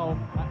 she's now,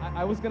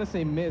 I was gonna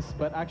say Miss,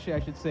 but actually I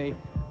should say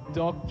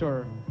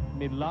Dr.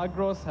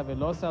 Milagros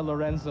Havelosa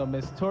Lorenzo,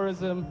 Miss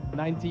Tourism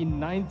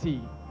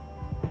 1990.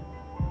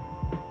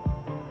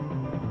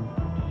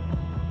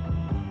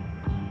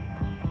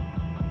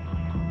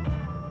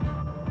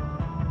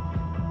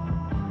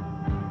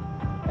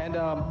 And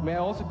may I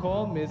also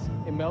call Miss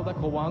Imelda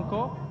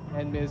Cowanco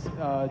and Miss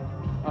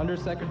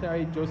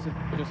Undersecretary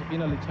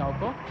Josefina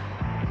Lichalco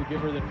to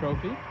give her the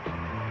trophy.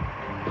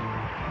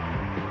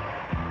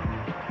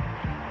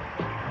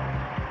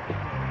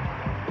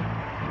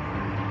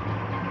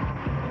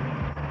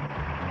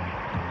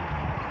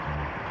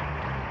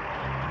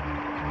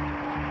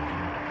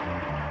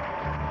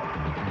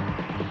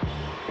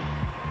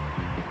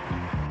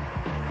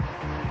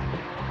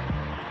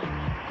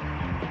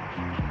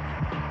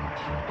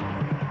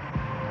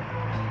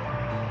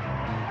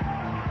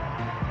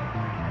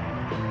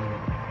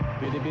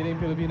 Binibining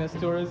Pilipinas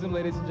Tourism,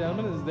 ladies and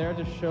gentlemen, is there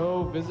to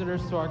show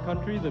visitors to our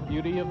country the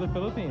beauty of the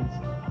Philippines.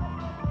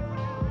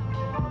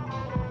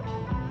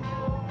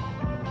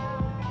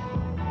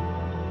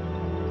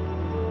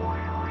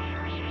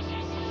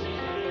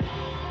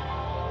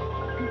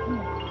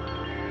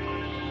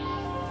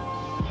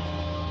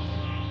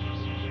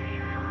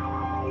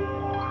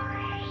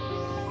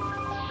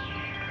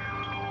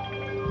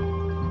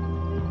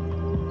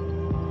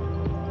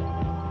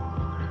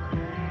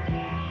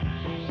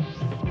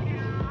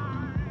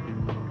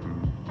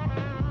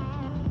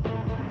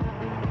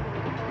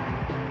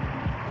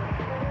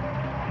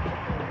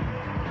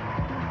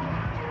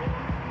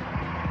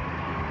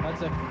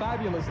 That's a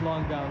fabulous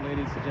long gown,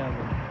 ladies and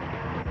gentlemen.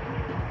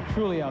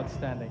 Truly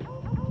outstanding.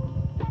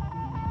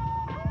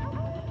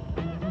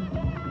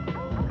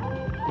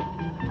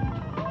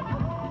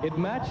 It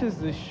matches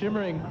the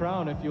shimmering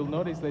crown, if you'll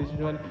notice, ladies and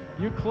gentlemen.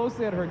 You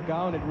closely at her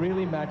gown, it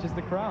really matches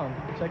the crown.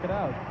 Check it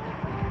out.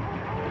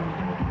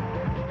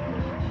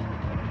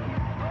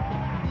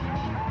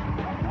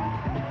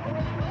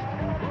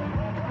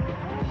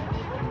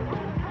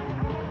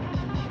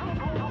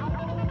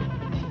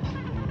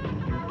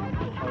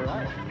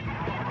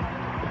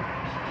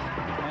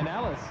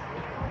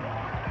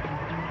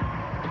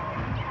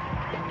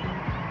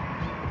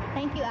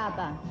 Thank you,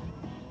 Abba.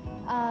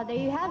 There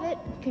you have it.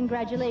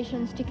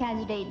 Congratulations to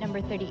candidate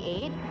number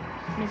 38,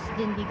 Miss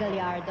Dindy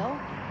Gallardo.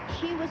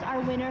 She was our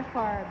winner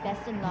for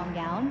Best in Long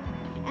Gown.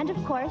 And of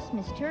course,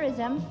 Miss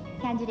Tourism,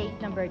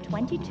 candidate number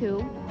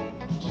 22,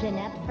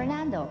 Jeanette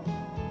Fernando.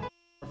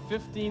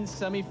 15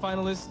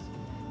 semi-finalists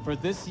for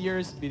this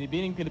year's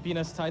Binibining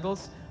Pilipinas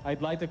titles.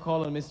 I'd like to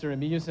call on Mr.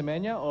 Emilio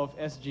Semenya of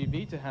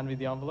SGV to hand me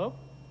the envelope.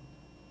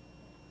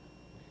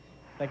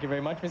 Thank you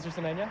very much, Mr.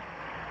 Semenya.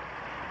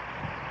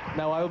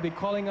 Now I will be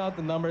calling out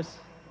the numbers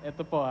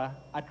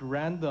at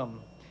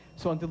random.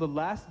 So until the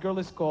last girl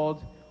is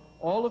called,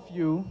 all of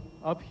you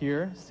up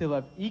here still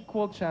have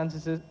equal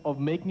chances of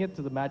making it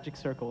to the magic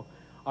circle.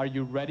 Are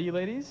you ready,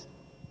 ladies?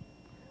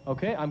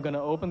 Okay, I'm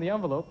gonna open the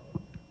envelope.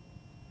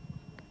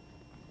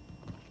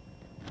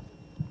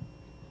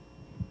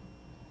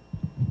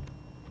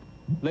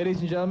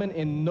 Ladies and gentlemen,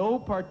 in no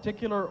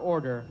particular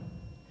order,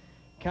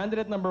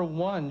 candidate number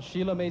 1,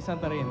 Sheila May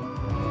Santarin.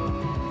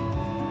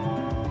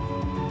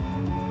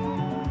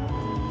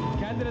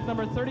 Candidate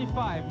number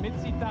 35,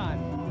 Mitzi Tan.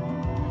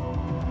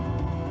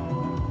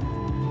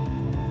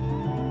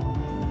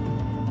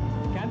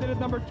 Candidate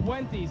number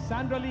 20,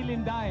 Sandra Lee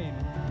Lindain.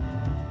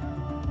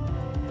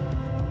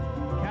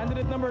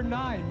 Candidate number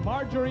 9,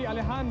 Marjorie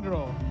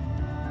Alejandro.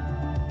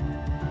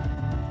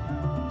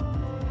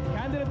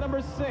 Candidate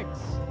number 6,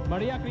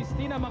 Maria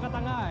Cristina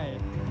Macatangay.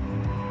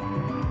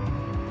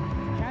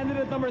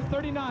 Candidate number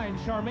 39,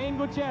 Charmaine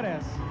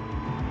Gutierrez.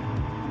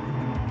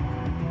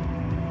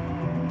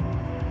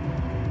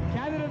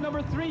 Candidate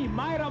number 3,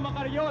 Mayra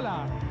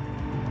Macariola.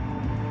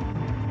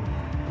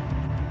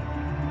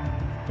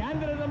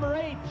 Candidate number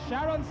 8,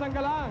 Sharon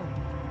Sangalang.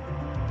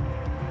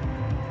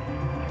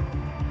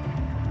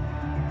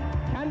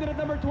 Candidate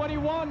number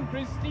 21,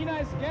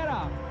 Cristina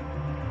Esguera.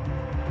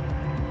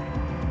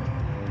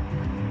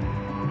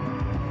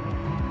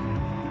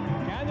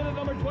 Candidate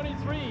number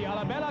 23,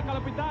 Alabella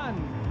Calapitan.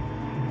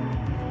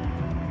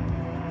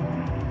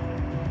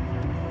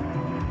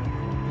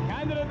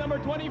 Candidate number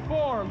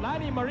 24,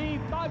 Lani Marie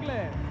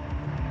Tagle.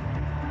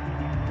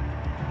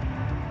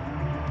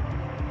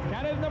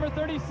 Candidate number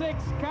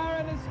 36,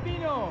 Karen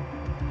Espino.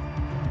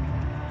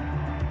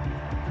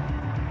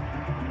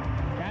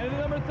 Candidate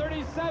number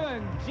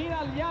 37,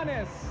 Gina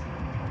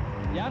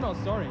Llanos,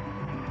 sorry.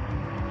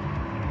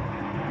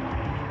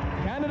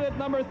 Candidate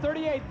number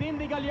 38,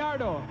 Dindy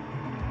Gallardo.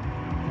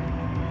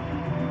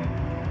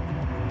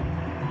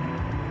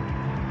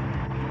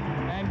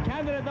 And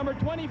candidate number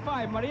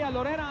 25, Maria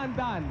Lorena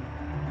Andan.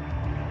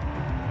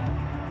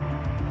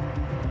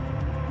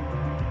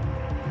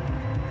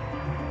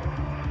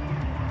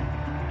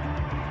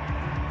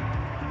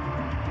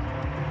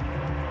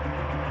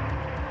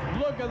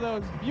 Look at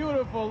those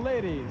beautiful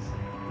ladies.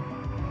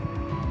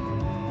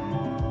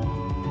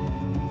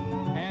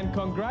 And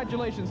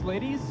congratulations,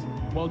 ladies.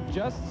 Well,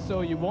 just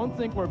so you won't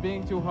think we're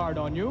being too hard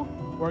on you,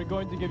 we're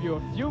going to give you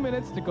a few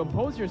minutes to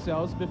compose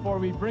yourselves before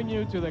we bring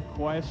you to the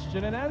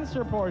question and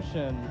answer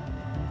portion.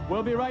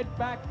 We'll be right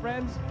back,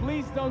 friends.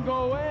 Please don't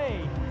go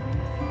away.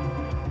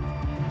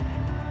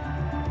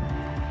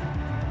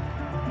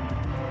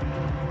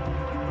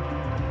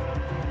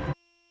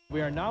 We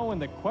are now in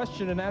the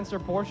question and answer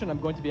portion. I'm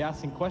going to be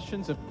asking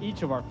questions of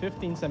each of our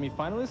 15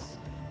 semifinalists,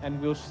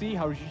 and we'll see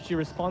how she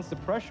responds to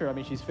pressure. I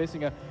mean, she's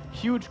facing a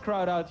huge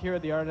crowd out here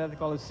at the Araneta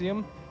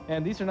Coliseum,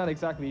 and these are not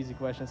exactly easy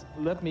questions.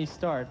 Let me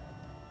start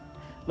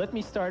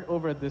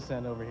over at this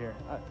end over here,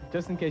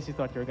 just in case you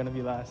thought you were going to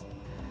be last.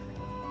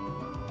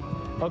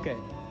 Okay.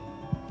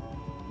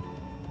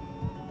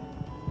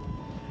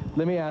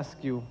 Let me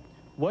ask you,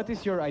 what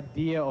is your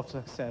idea of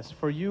success?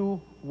 For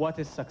you, what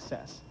is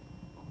success?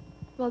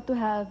 Well, to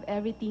have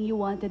everything you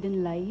wanted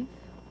in life,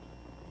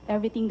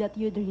 everything that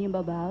you dream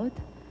about.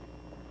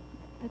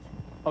 That's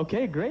it.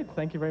 Okay, great.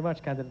 Thank you very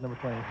much, candidate number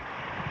 20.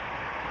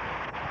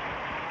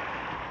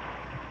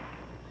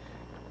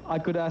 I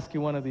could ask you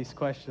one of these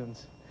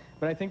questions,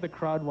 but I think the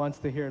crowd wants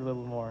to hear a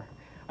little more.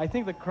 I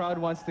think the crowd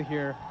wants to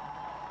hear...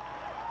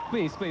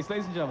 Please, ladies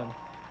and gentlemen.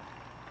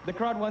 The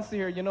crowd wants to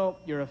hear, you know,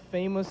 you're a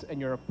famous and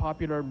you're a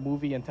popular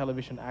movie and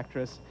television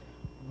actress.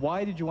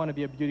 Why did you want to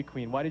be a beauty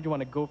queen? Why did you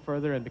want to go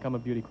further and become a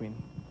beauty queen?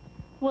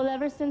 Well,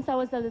 ever since I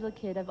was a little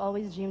kid, I've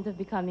always dreamed of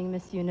becoming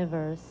Miss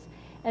Universe.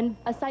 And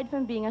aside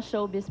from being a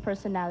showbiz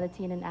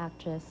personality and an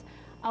actress,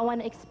 I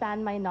want to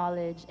expand my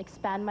knowledge,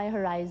 expand my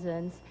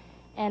horizons,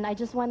 and I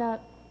just want to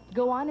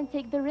go on and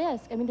take the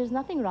risk. I mean, there's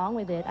nothing wrong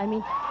with it. I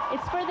mean,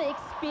 it's for the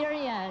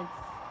experience.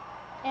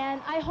 And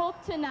I hope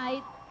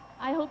tonight,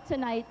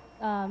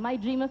 my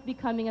dream of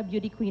becoming a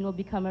beauty queen will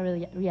become a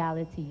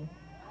reality.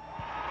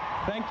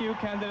 Thank you,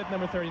 candidate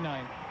number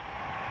 39.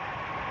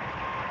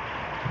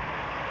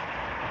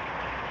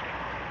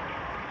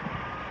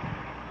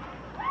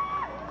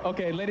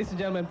 Okay, ladies and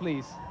gentlemen,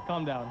 please,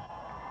 calm down.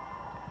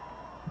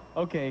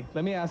 Okay,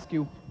 let me ask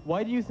you,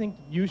 why do you think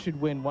you should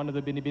win one of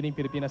the Binibining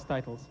Pilipinas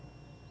titles?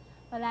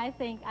 Well, I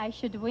think I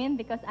should win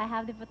because I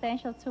have the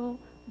potential to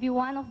be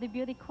one of the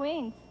beauty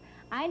queens.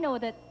 I know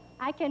that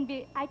I can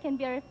be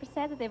a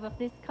representative of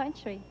this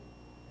country.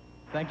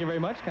 Thank you very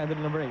much,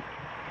 candidate number 8.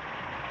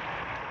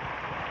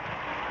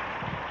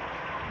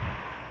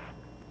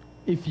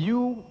 If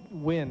you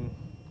win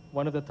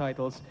one of the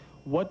titles,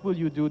 what will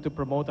you do to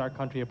promote our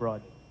country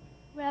abroad?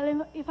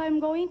 Well, if I'm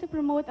going to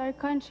promote our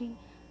country,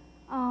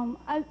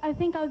 I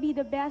think I'll be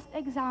the best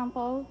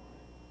example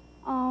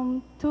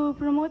to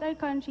promote our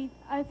country.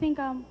 I think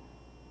I'll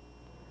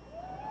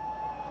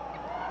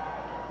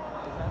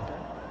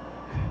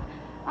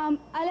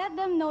let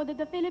them know that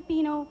the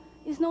Filipino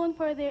is known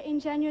for their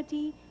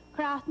ingenuity,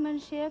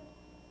 craftsmanship,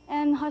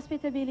 and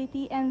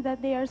hospitality, and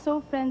that they are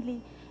so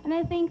friendly. And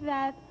I think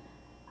that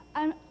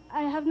I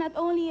have not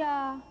only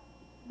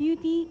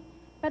beauty,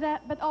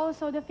 but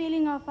also the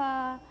feeling of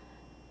a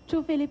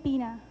true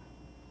Filipina.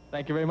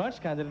 Thank you very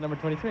much, candidate number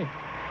 23.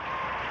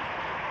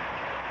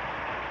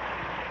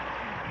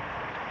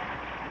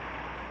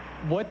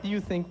 What do you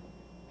think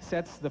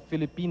sets the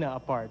Filipina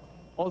apart,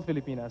 all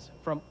Filipinas,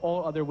 from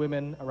all other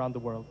women around the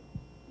world?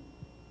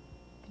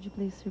 Could you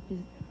please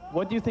repeat?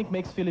 What do you think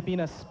makes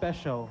Filipinas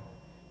special?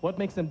 What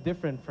makes them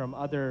different from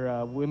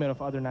other women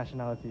of other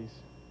nationalities?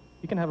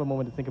 You can have a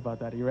moment to think about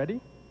that. Are you ready?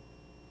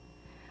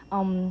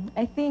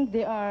 I think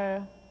they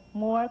are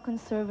more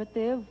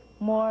conservative,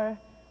 more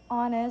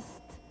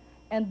honest,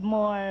 and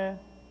more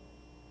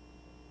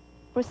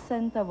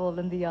presentable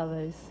than the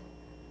others.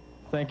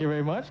 Thank you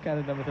very much,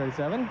 candidate number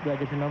 37. Did I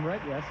get your number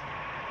right? Yes.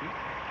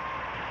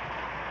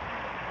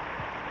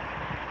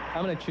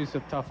 I'm going to choose a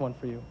tough one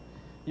for you.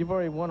 You've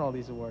already won all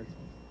these awards.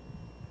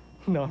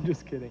 No, I'm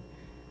just kidding.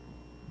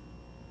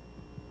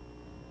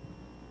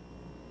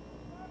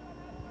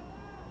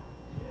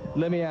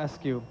 Let me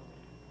ask you,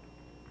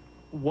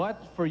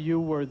 what for you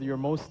were your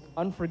most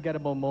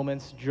unforgettable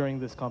moments during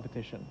this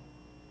competition?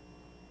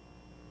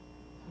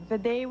 The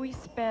day we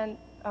spent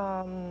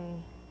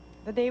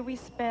the day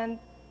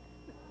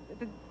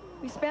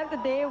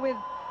with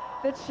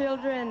the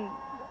children.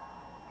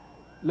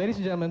 Ladies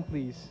and gentlemen,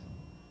 please.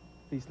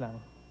 Please lang.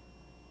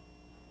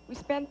 We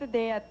spent the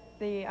day at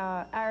the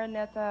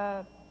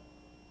Araneta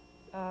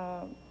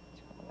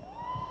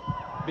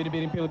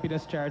Binibining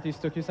Pilipinas charities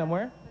took you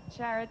somewhere?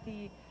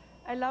 charity.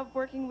 I love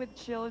working with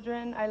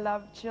children. I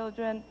love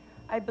children.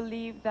 I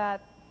believe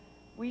that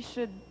we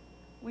should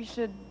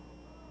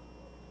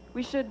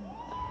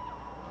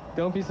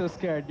Don't be so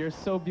scared. You're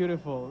so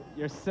beautiful.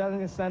 You're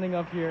standing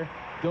up here.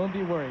 Don't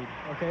be worried,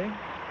 okay?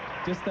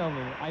 Just tell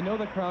me. I know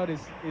the crowd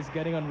is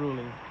getting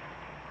unruly.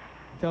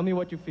 Tell me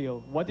what you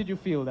feel. What did you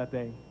feel that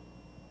day?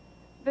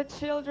 The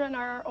children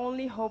are our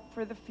only hope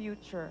for the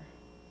future.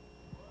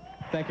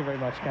 Thank you very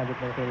much,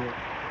 candidate number 38.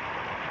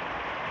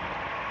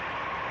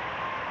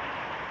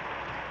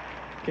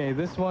 Okay,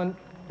 this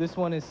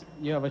one is,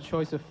 you have a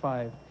choice of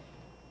 5.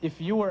 If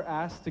you were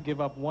asked to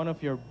give up one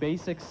of your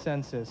basic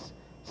senses,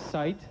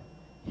 sight,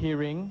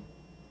 hearing,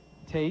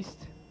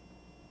 taste,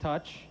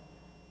 touch,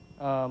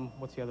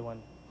 what's the other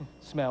one?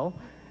 Smell,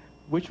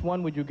 which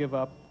one would you give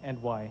up and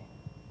why?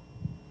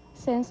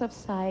 Sense of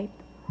sight,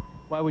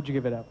 Why would you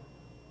give it up?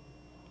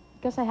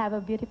 because I have a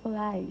beautiful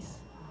eyes.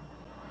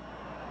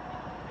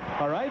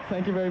 All right,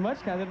 thank you very much,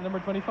 candidate number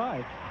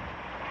 25.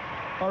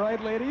 All right,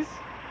 ladies,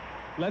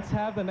 let's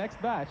have the next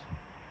batch.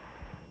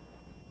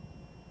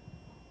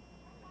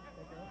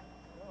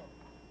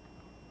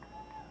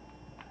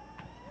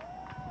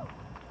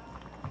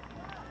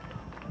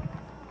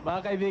 Mga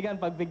kaibigan,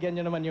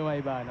 pagbigyan nyo naman yung mga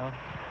iba, no?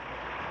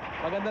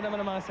 Maganda naman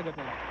ang mga sagot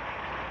nila.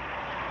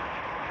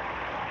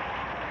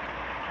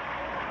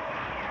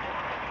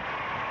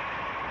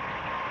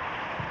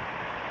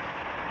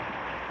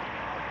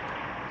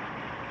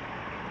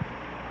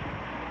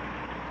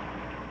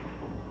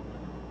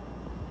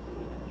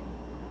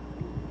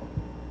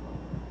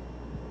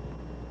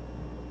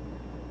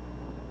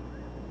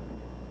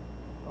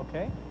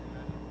 Okay,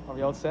 are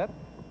we all set?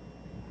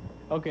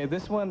 Okay,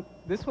 this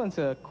one's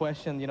a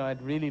question, you know,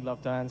 I'd really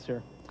love to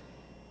answer.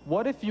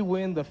 What if you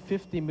win the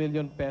 50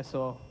 million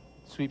peso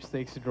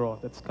sweepstakes draw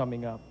that's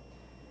coming up?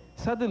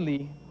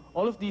 Suddenly,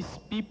 all of these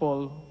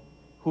people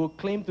who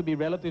claim to be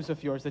relatives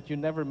of yours that you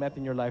never met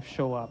in your life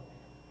show up.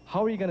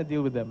 How are you going to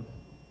deal with them?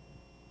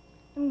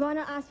 I'm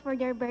gonna ask for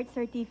their birth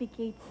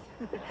certificates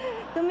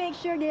to make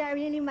sure they are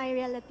really my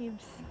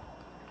relatives.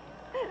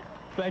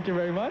 Thank you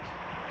very much.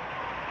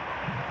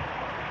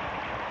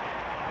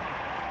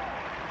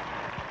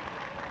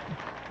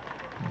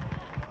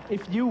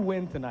 If you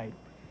win tonight,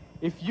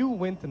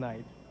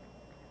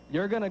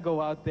 you're going to go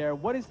out there.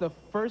 What is the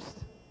first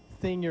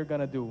thing you're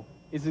going to do?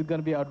 Is it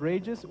going to be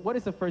outrageous? What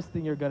is the first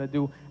thing you're going to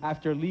do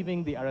after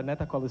leaving the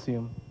Araneta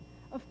Coliseum?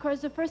 Of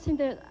course, the first thing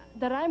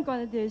that I'm going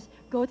to do is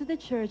go to the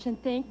church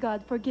and thank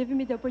God for giving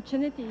me the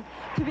opportunity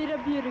to be the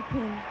beauty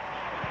queen.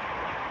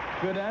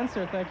 Good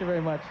answer. Thank you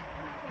very much.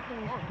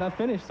 Not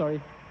finished,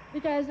 sorry.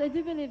 Because I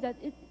do believe that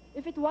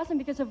if it wasn't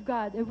because of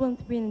God, I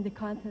wouldn't win in the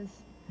contest.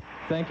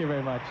 Thank you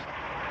very much.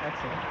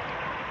 Excellent.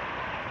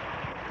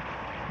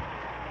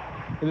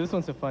 This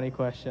one's a funny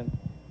question.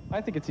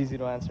 I think it's easy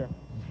to answer.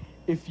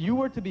 If you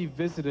were to be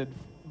visited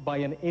by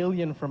an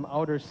alien from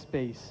outer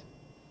space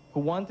who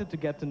wanted to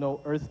get to know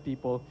Earth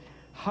people,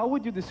 how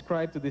would you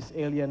describe to this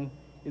alien?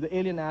 If the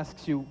alien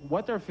asks you,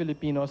 what are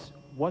Filipinos?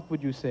 What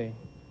would you say?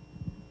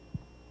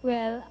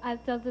 Well, I'll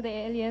tell to the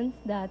aliens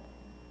that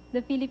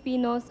the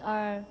Filipinos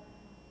are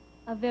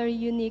a very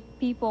unique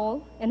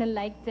people and I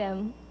like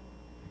them.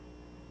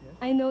 Yes.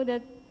 I know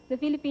that the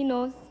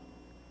Filipinos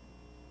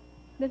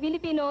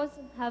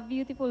have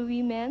beautiful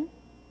women,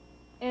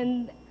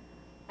 and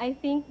I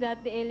think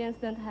that the aliens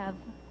don't have.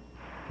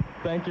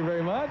 Thank you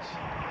very much.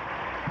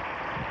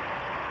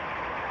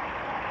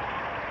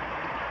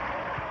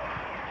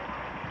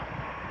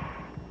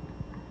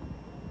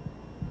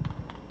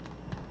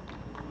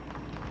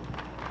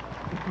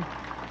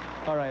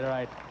 All right, all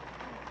right.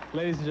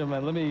 Ladies and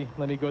gentlemen,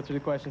 let me go through the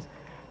questions.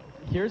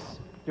 Here's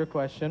your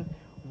question.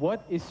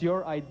 What is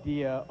your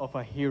idea of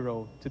a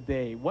hero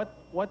today? What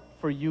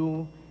for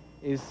you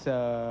is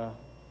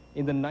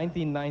in the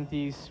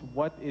 1990s?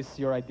 What is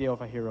your idea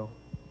of a hero?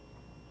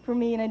 For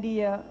me, an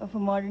idea of a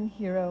modern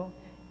hero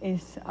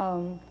is,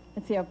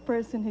 let's say, a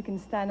person who can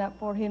stand up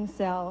for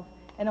himself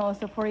and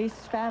also for his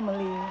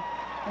family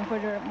and for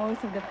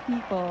most of the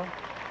people.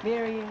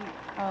 Very,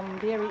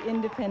 very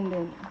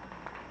independent.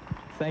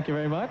 Thank you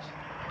very much.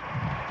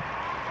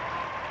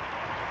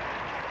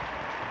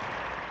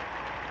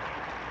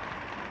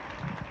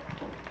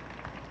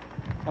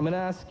 I'm going to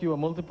ask you a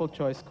multiple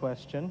choice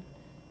question.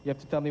 You have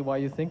to tell me why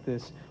you think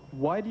this.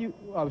 Who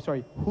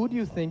do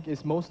you think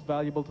is most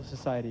valuable to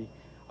society?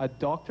 A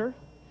doctor,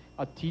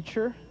 a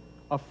teacher,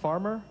 a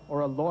farmer,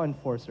 or a law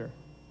enforcer?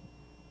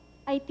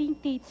 I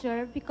think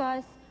teacher,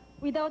 because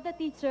without the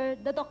teacher,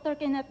 the doctor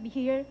cannot be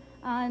here,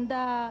 and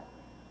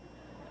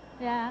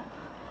yeah.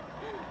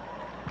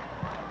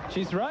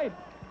 She's right.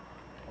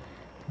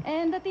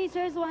 And the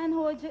teacher is one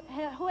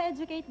who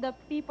educate the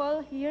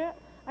people here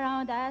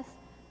around us.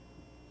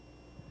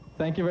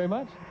 Thank you very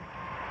much.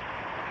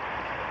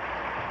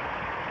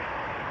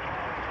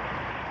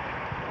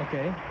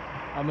 Okay,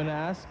 I'm going to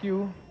ask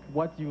you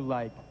what you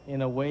like.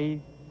 In a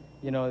way,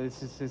 you know,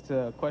 it's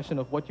a question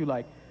of what you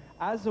like.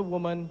 As a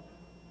woman,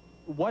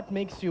 what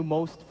makes you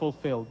most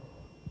fulfilled?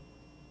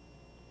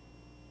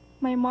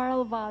 My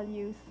moral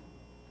values.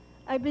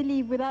 I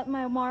believe without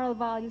my moral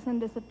values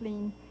and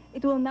discipline,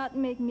 it will not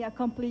make me a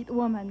complete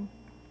woman.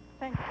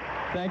 Thank you.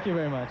 Thank you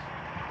very much.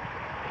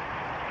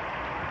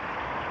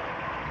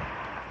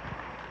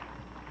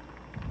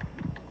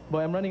 Boy,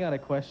 I'm running out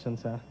of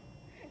questions, huh?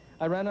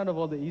 I ran out of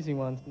all the easy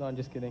ones. No, I'm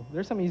just kidding.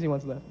 There's some easy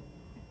ones left.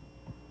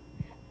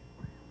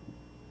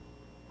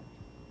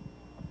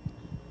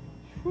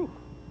 Whew.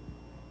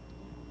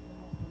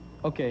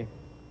 Okay.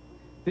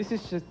 This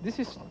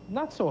is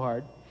not so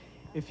hard.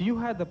 If you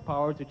had the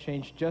power to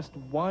change just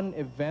one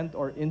event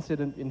or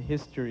incident in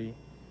history,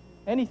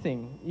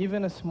 anything,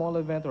 even a small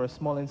event or a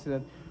small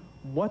incident,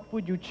 what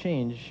would you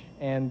change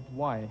and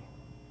why?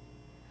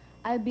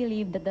 I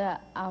believe that the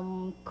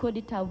coup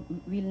d'etat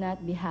will not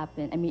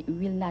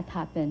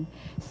happen,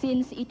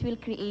 since it will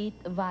create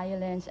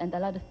violence and a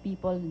lot of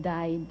people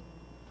died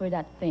for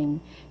that thing.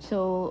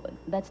 So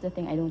that's the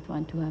thing I don't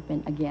want to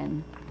happen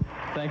again.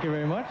 Thank you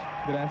very much.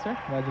 Good answer.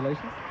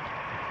 Congratulations.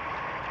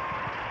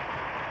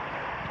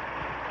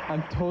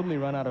 I'm totally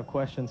run out of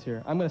questions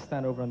here. I'm going to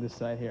stand over on this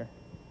side here.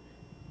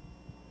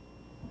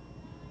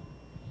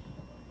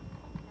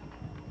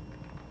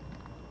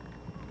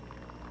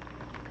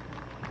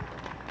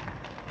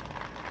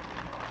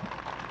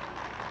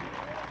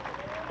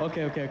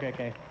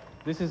 Okay.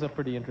 This is a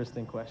pretty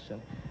interesting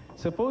question.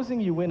 Supposing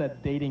you win a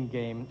dating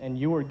game and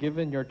you were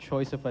given your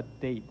choice of a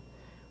date,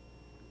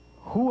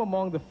 who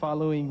among the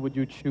following would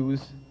you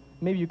choose?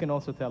 Maybe you can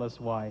also tell us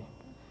why.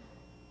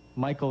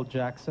 Michael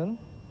Jackson,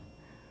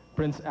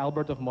 Prince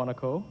Albert of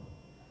Monaco,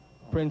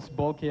 Prince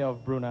Bolkiah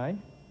of Brunei,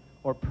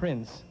 or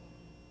Prince,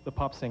 the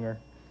pop singer?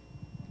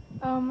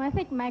 I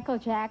think Michael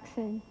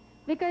Jackson,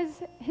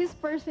 because his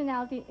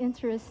personality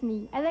interests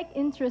me. I like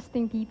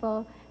interesting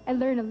people. I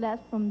learn a lot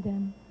from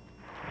them.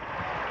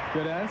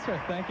 Good answer.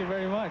 Thank you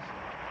very much.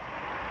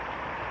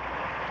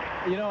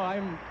 You know,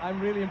 I'm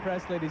really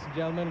impressed, ladies and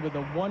gentlemen, with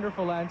the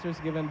wonderful answers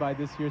given by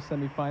this year's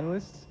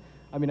semifinalists.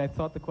 I mean, I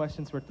thought the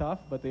questions were tough,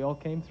 but they all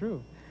came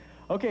through.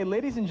 Okay,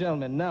 ladies and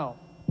gentlemen, now,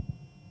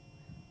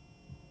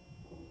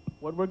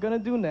 what we're going to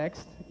do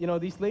next, you know,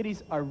 these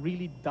ladies are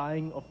really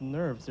dying of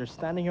nerves. They're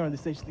standing here on the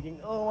stage thinking,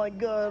 oh my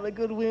God, I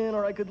could win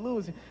or I could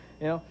lose.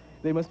 You know,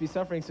 they must be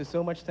suffering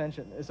so much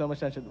tension, so much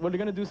tension. We're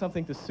going to do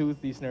something to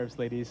soothe these nerves,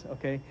 ladies,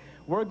 okay?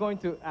 We're going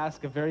to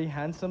ask a very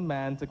handsome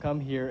man to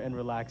come here and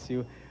relax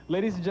you.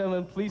 Ladies and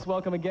gentlemen, please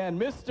welcome again,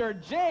 Mr.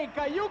 Jay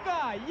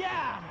Cayuca.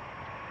 Yeah!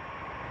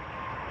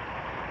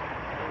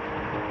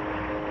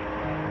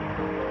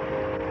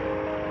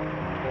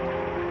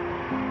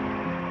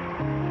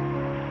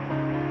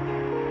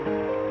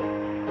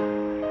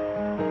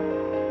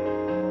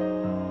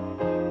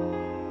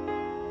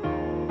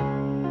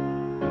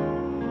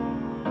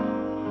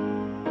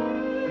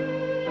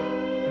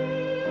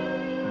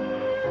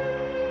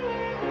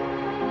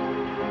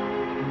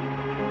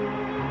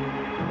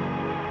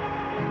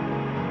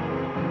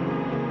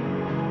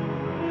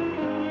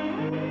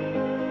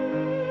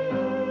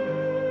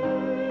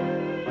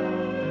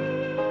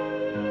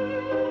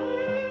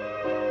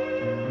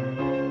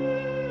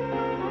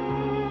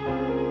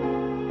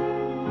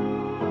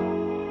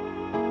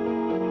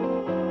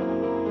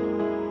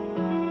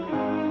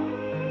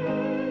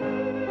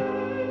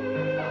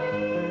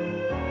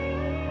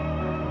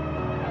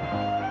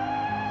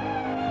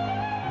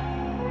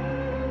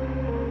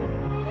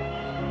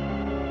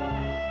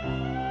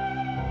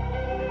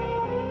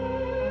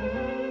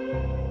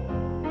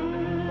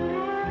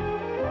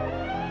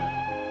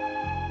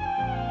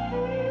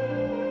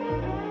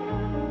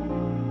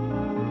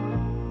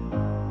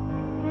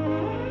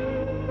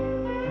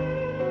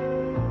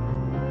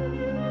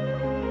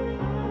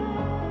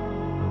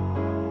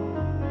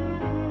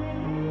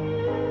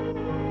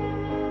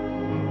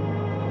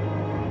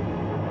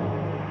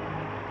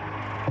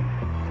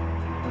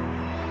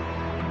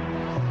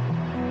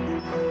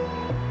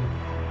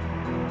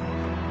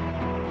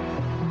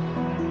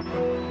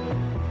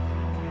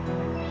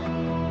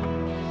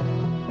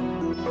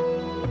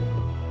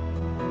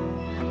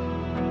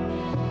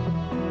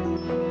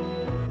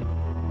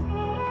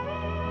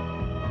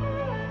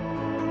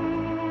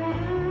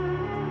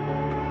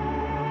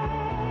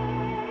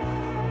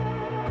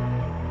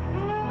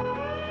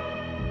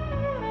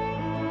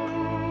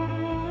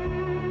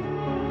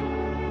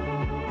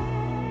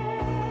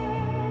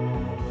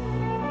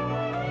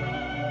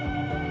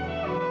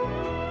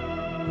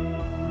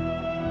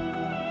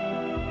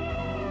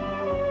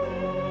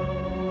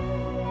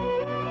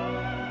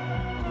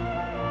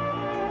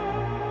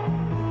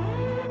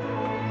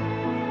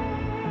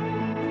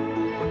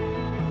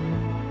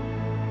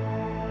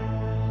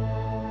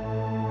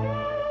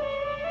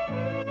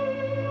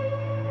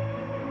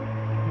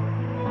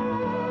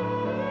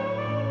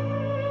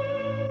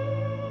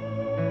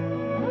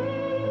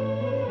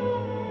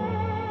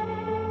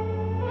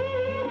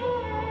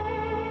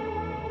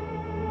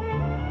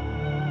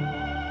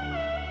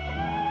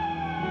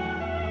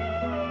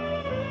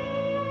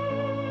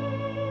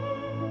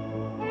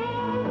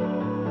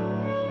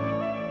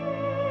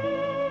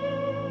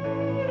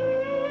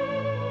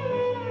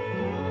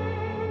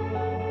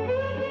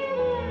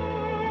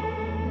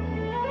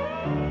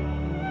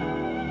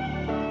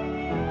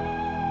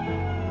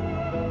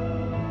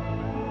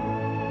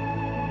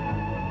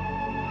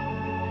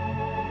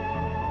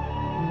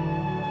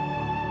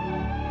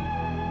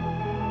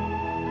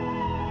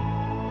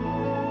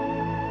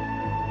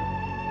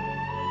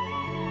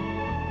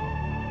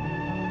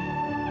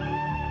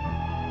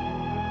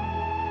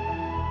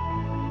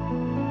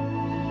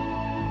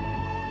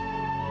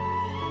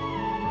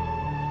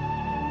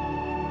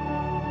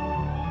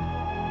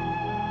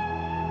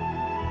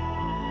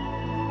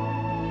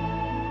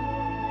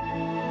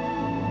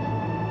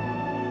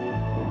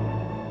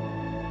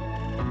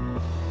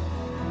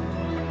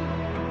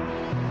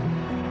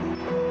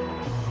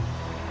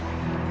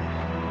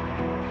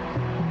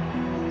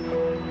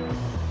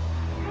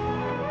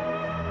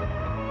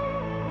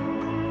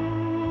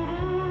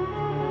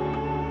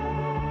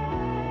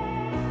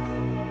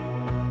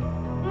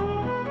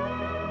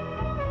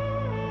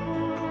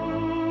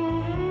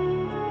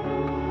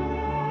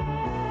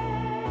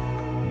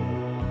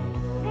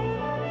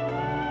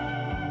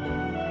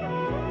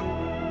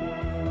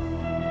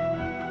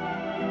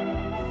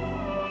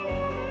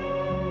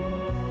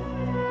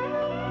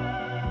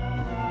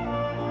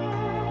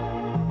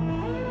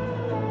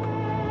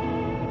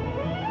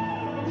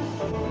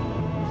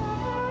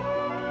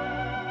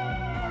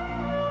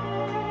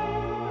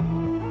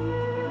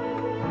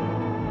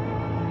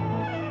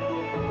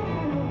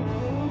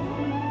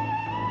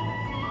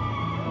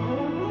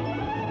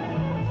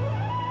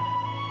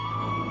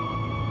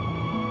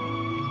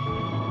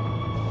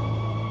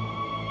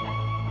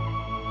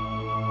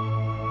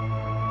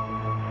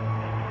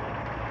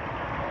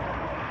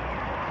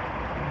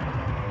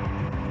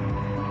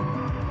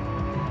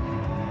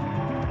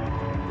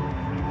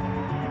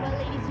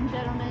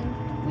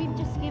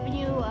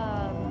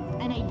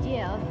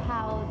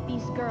 how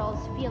these girls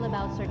feel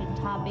about certain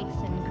topics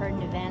and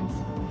current events.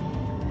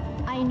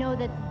 I know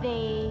that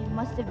they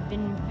must have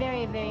been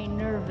very, very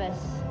nervous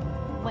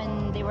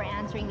when they were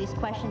answering these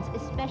questions,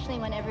 especially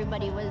when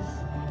everybody was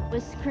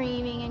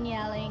screaming and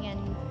yelling,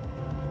 and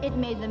it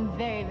made them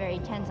very, very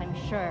tense, I'm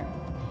sure.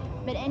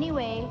 But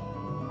anyway,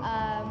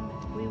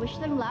 we wish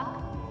them luck.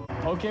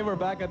 Okay, we're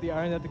back at the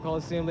Iron at the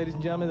Coliseum, ladies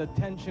and gentlemen.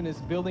 The tension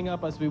is building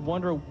up as we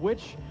wonder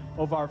which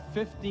of our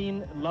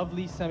 15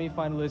 lovely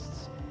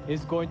semifinalists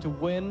is going to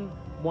win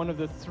one of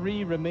the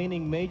 3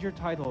 remaining major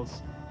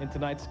titles in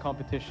tonight's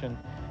competition.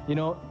 You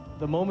know,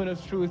 the moment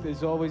of truth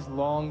is always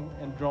long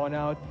and drawn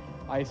out.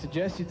 I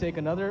suggest you take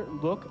another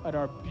look at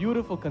our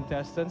beautiful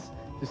contestants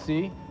to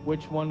see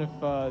which one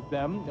of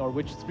them, or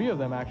which 3 of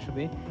them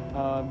actually,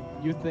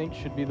 you think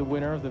should be the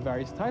winner of the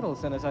various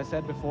titles. And as I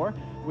said before,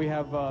 we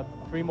have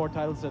 3 more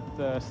titles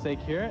at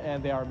stake here,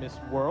 and they are Miss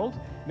World,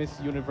 Miss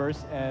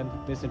Universe, and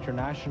Miss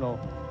International.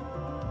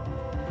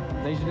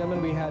 Ladies and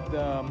gentlemen, we had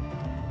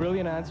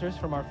brilliant answers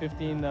from our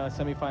 15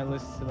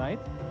 semifinalists tonight.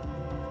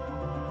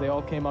 They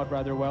all came out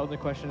rather well in the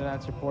question and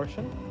answer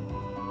portion.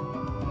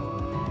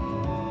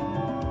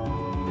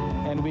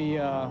 And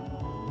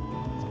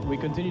we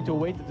continue to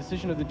await the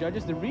decision of the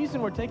judges. The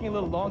reason we're taking a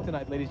little long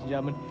tonight, ladies and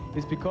gentlemen,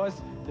 is because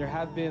there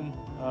have been,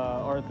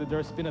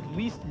 there's been at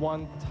least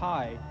one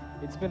tie.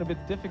 It's been a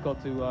bit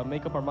difficult to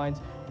make up our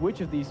minds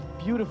which of these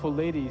beautiful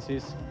ladies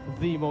is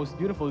the most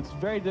beautiful. It's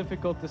very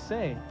difficult to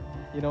say.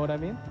 You know what I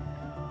mean?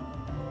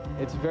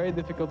 It's very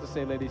difficult to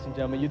say, ladies and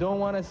gentlemen. You don't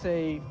want to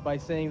say, by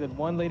saying that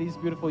one lady is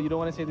beautiful, you don't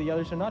want to say the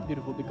others are not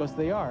beautiful, because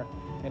they are.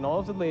 And all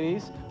of the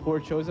ladies who are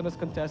chosen as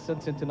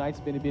contestants in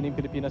tonight's Binibining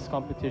Pilipinas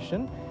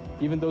competition,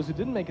 even those who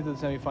didn't make it to the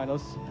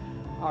semifinals,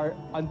 are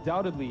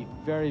undoubtedly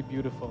very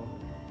beautiful.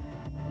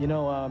 You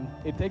know,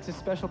 it takes a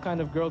special kind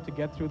of girl to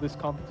get through this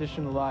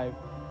competition alive.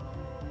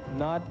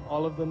 Not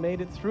all of them made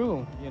it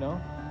through, you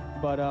know.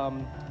 But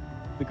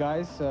the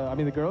guys,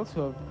 the girls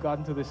who have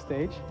gotten to this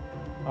stage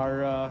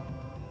are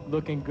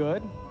looking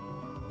good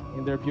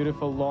in their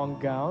beautiful long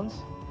gowns,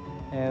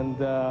 and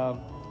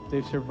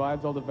they've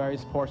survived all the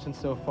various portions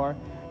so far.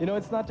 You know,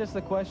 it's not just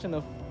a question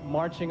of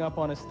marching up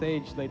on a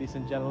stage, ladies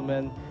and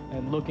gentlemen,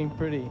 and looking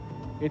pretty.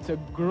 It's a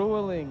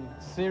grueling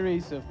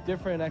series of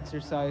different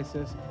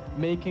exercises,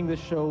 making the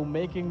show,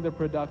 making the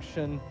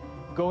production,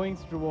 going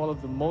through all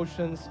of the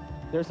motions.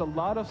 There's a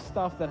lot of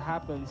stuff that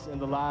happens in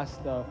the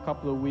last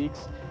couple of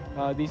weeks.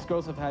 These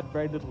girls have had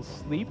very little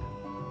sleep.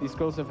 These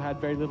girls have had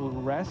very little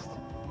rest.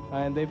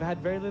 And they've had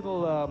very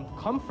little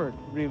comfort,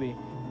 really.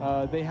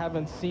 They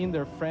haven't seen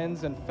their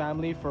friends and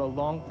family for a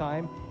long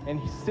time, and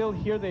still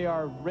here they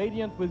are,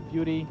 radiant with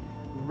beauty,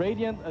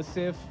 radiant as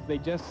if they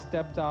just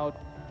stepped out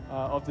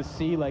of the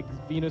sea like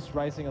Venus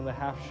rising on the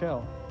half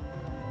shell.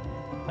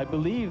 I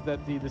believe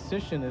that the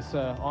decision is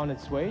on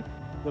its way.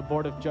 The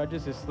Board of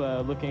Judges is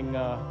looking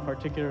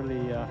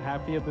particularly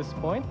happy at this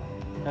point.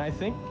 And I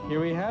think here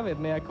we have it.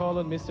 May I call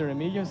on Mr.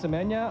 Emilio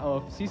Semenya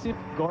of Sisip,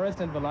 Gores,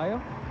 and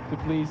Valayo to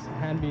please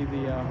hand me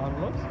the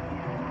envelopes.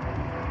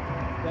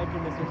 Thank you,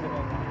 Mr.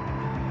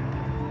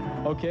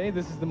 Semenya. Okay,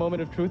 this is the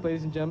moment of truth,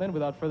 ladies and gentlemen.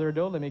 Without further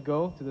ado, let me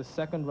go to the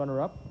second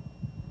runner-up.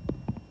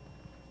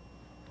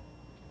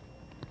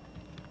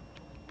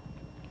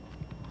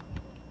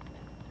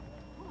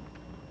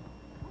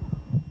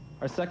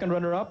 Our second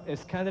runner-up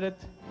is candidate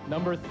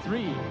number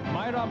 3,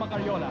 Myra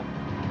Macariola.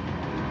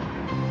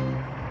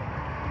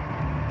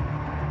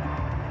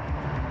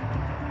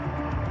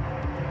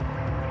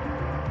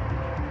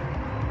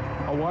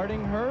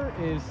 Awarding her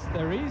is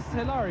Therese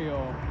Hilario,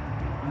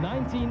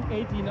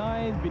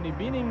 1989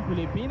 Binibining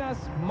Pilipinas,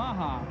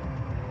 Maha.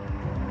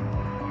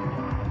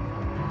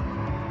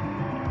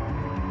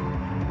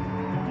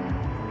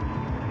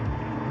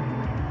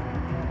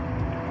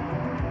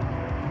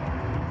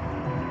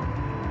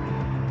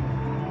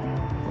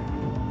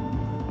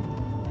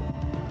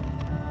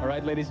 All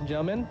right, ladies and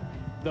gentlemen,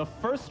 the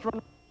first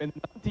runner in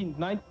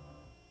 1990.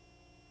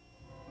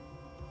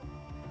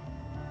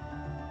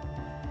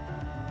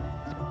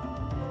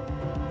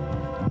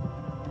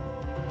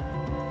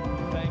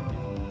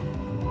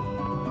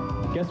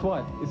 Guess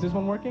what? Is this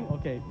one working?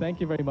 Okay, thank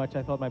you very much.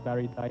 I thought my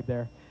battery died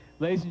there.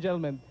 Ladies and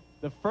gentlemen,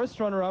 the first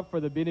runner-up for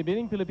the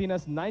Binibining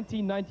Pilipinas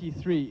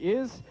 1993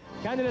 is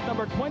candidate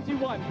number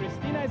 21,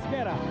 Cristina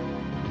Esquera.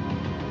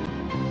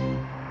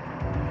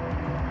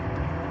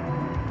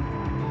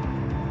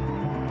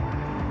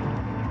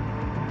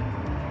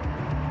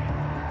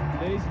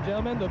 Ladies and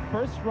gentlemen, the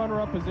first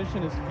runner-up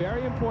position is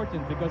very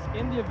important because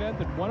in the event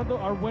that one of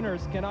our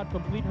winners cannot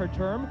complete her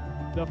term,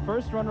 the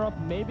first runner-up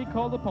may be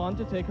called upon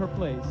to take her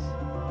place.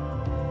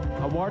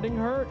 Awarding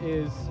her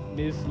is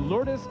Ms.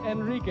 Lourdes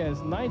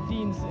Enriquez,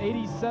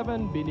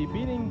 1987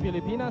 Binibining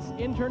Pilipinas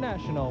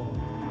International.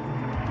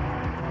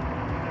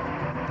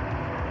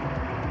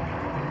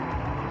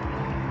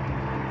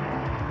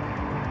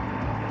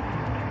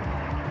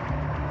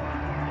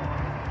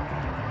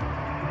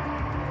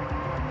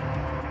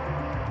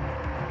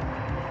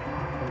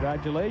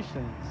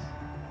 Congratulations.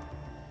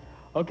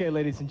 Okay,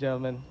 ladies and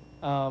gentlemen,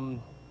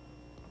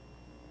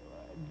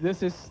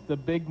 this is the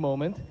big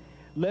moment.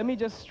 let me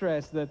just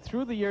stress that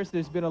through the years,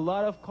 there's been a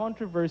lot of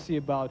controversy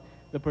about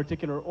the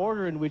particular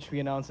order in which we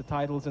announce the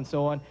titles and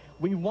so on.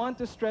 We want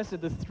to stress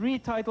that the 3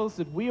 titles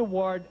that we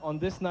award on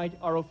this night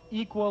are of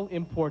equal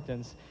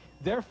importance.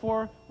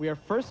 Therefore, we are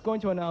first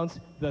going to announce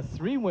the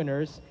 3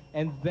 winners,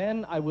 and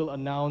then I will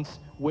announce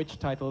which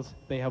titles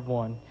they have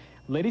won.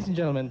 Ladies and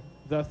gentlemen,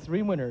 the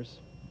 3 winners.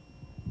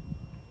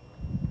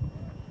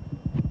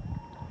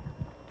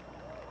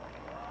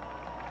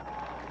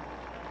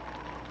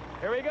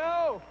 Here we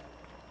go!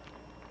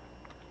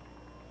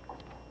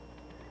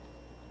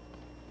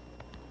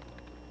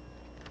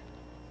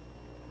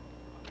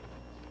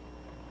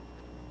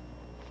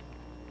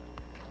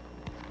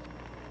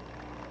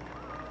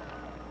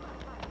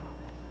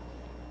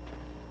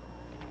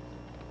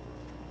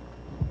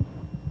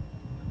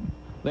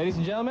 Ladies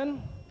and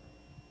gentlemen,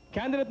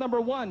 candidate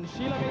number 1,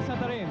 Sheila May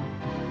Santarin.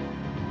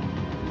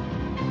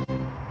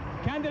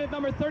 Candidate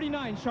number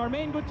 39,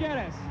 Charmaine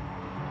Gutierrez.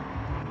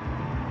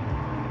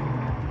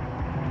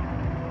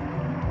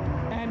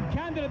 And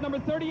candidate number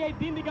 38,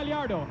 Dindy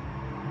Gallardo.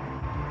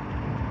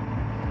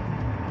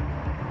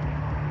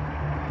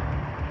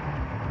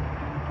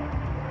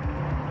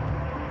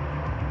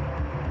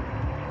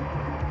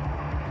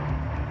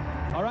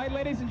 All right,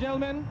 ladies and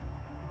gentlemen,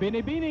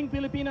 Binibining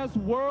Pilipinas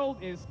World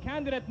is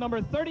candidate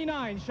number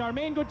 39,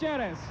 Charmaine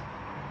Gutierrez.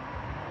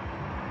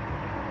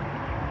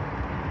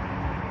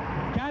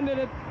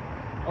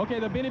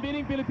 The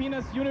Binibining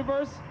Pilipinas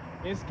Universe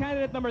is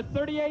candidate number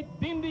 38,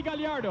 Dindy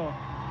Gallardo.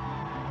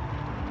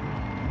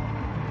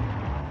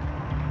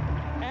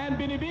 And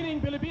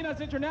Binibining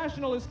Pilipinas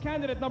International is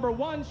candidate number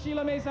 1,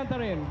 Sheila May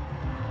Santarin.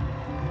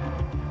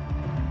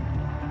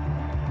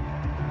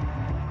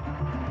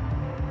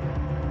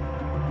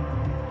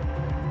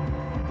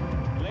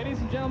 Ladies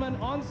and gentlemen,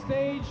 on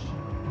stage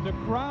to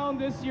crown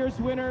this year's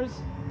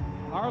winners,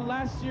 our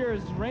last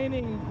year's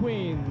reigning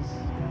queens.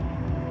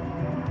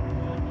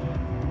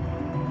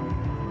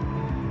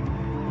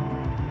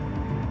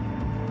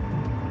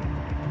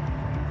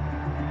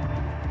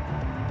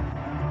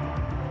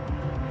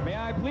 May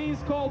I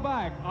please call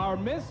back our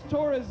Miss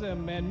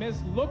Tourism and Miss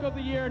Look of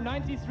the Year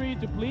 93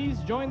 to please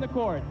join the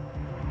court.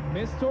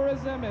 Miss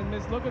Tourism and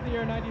Miss Look of the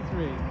Year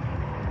 93.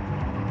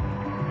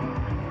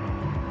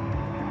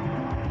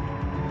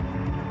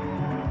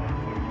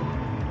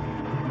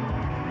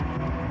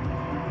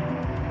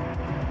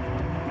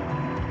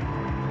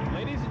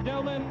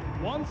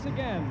 Once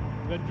again,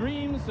 the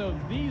dreams of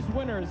these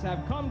winners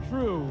have come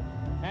true,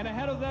 and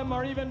ahead of them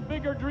are even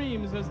bigger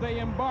dreams as they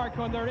embark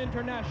on their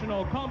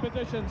international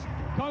competitions.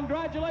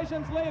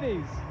 Congratulations,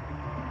 ladies!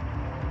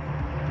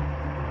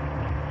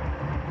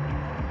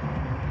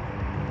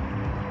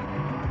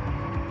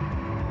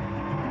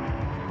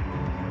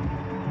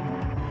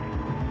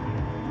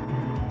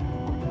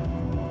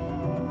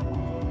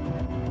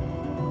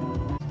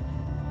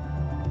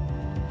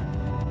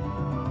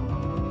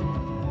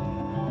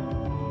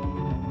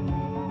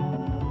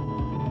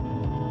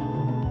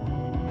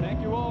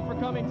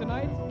 Coming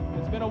tonight.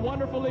 It's been a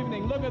wonderful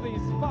evening. Look at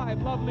these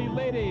 5 lovely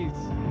ladies.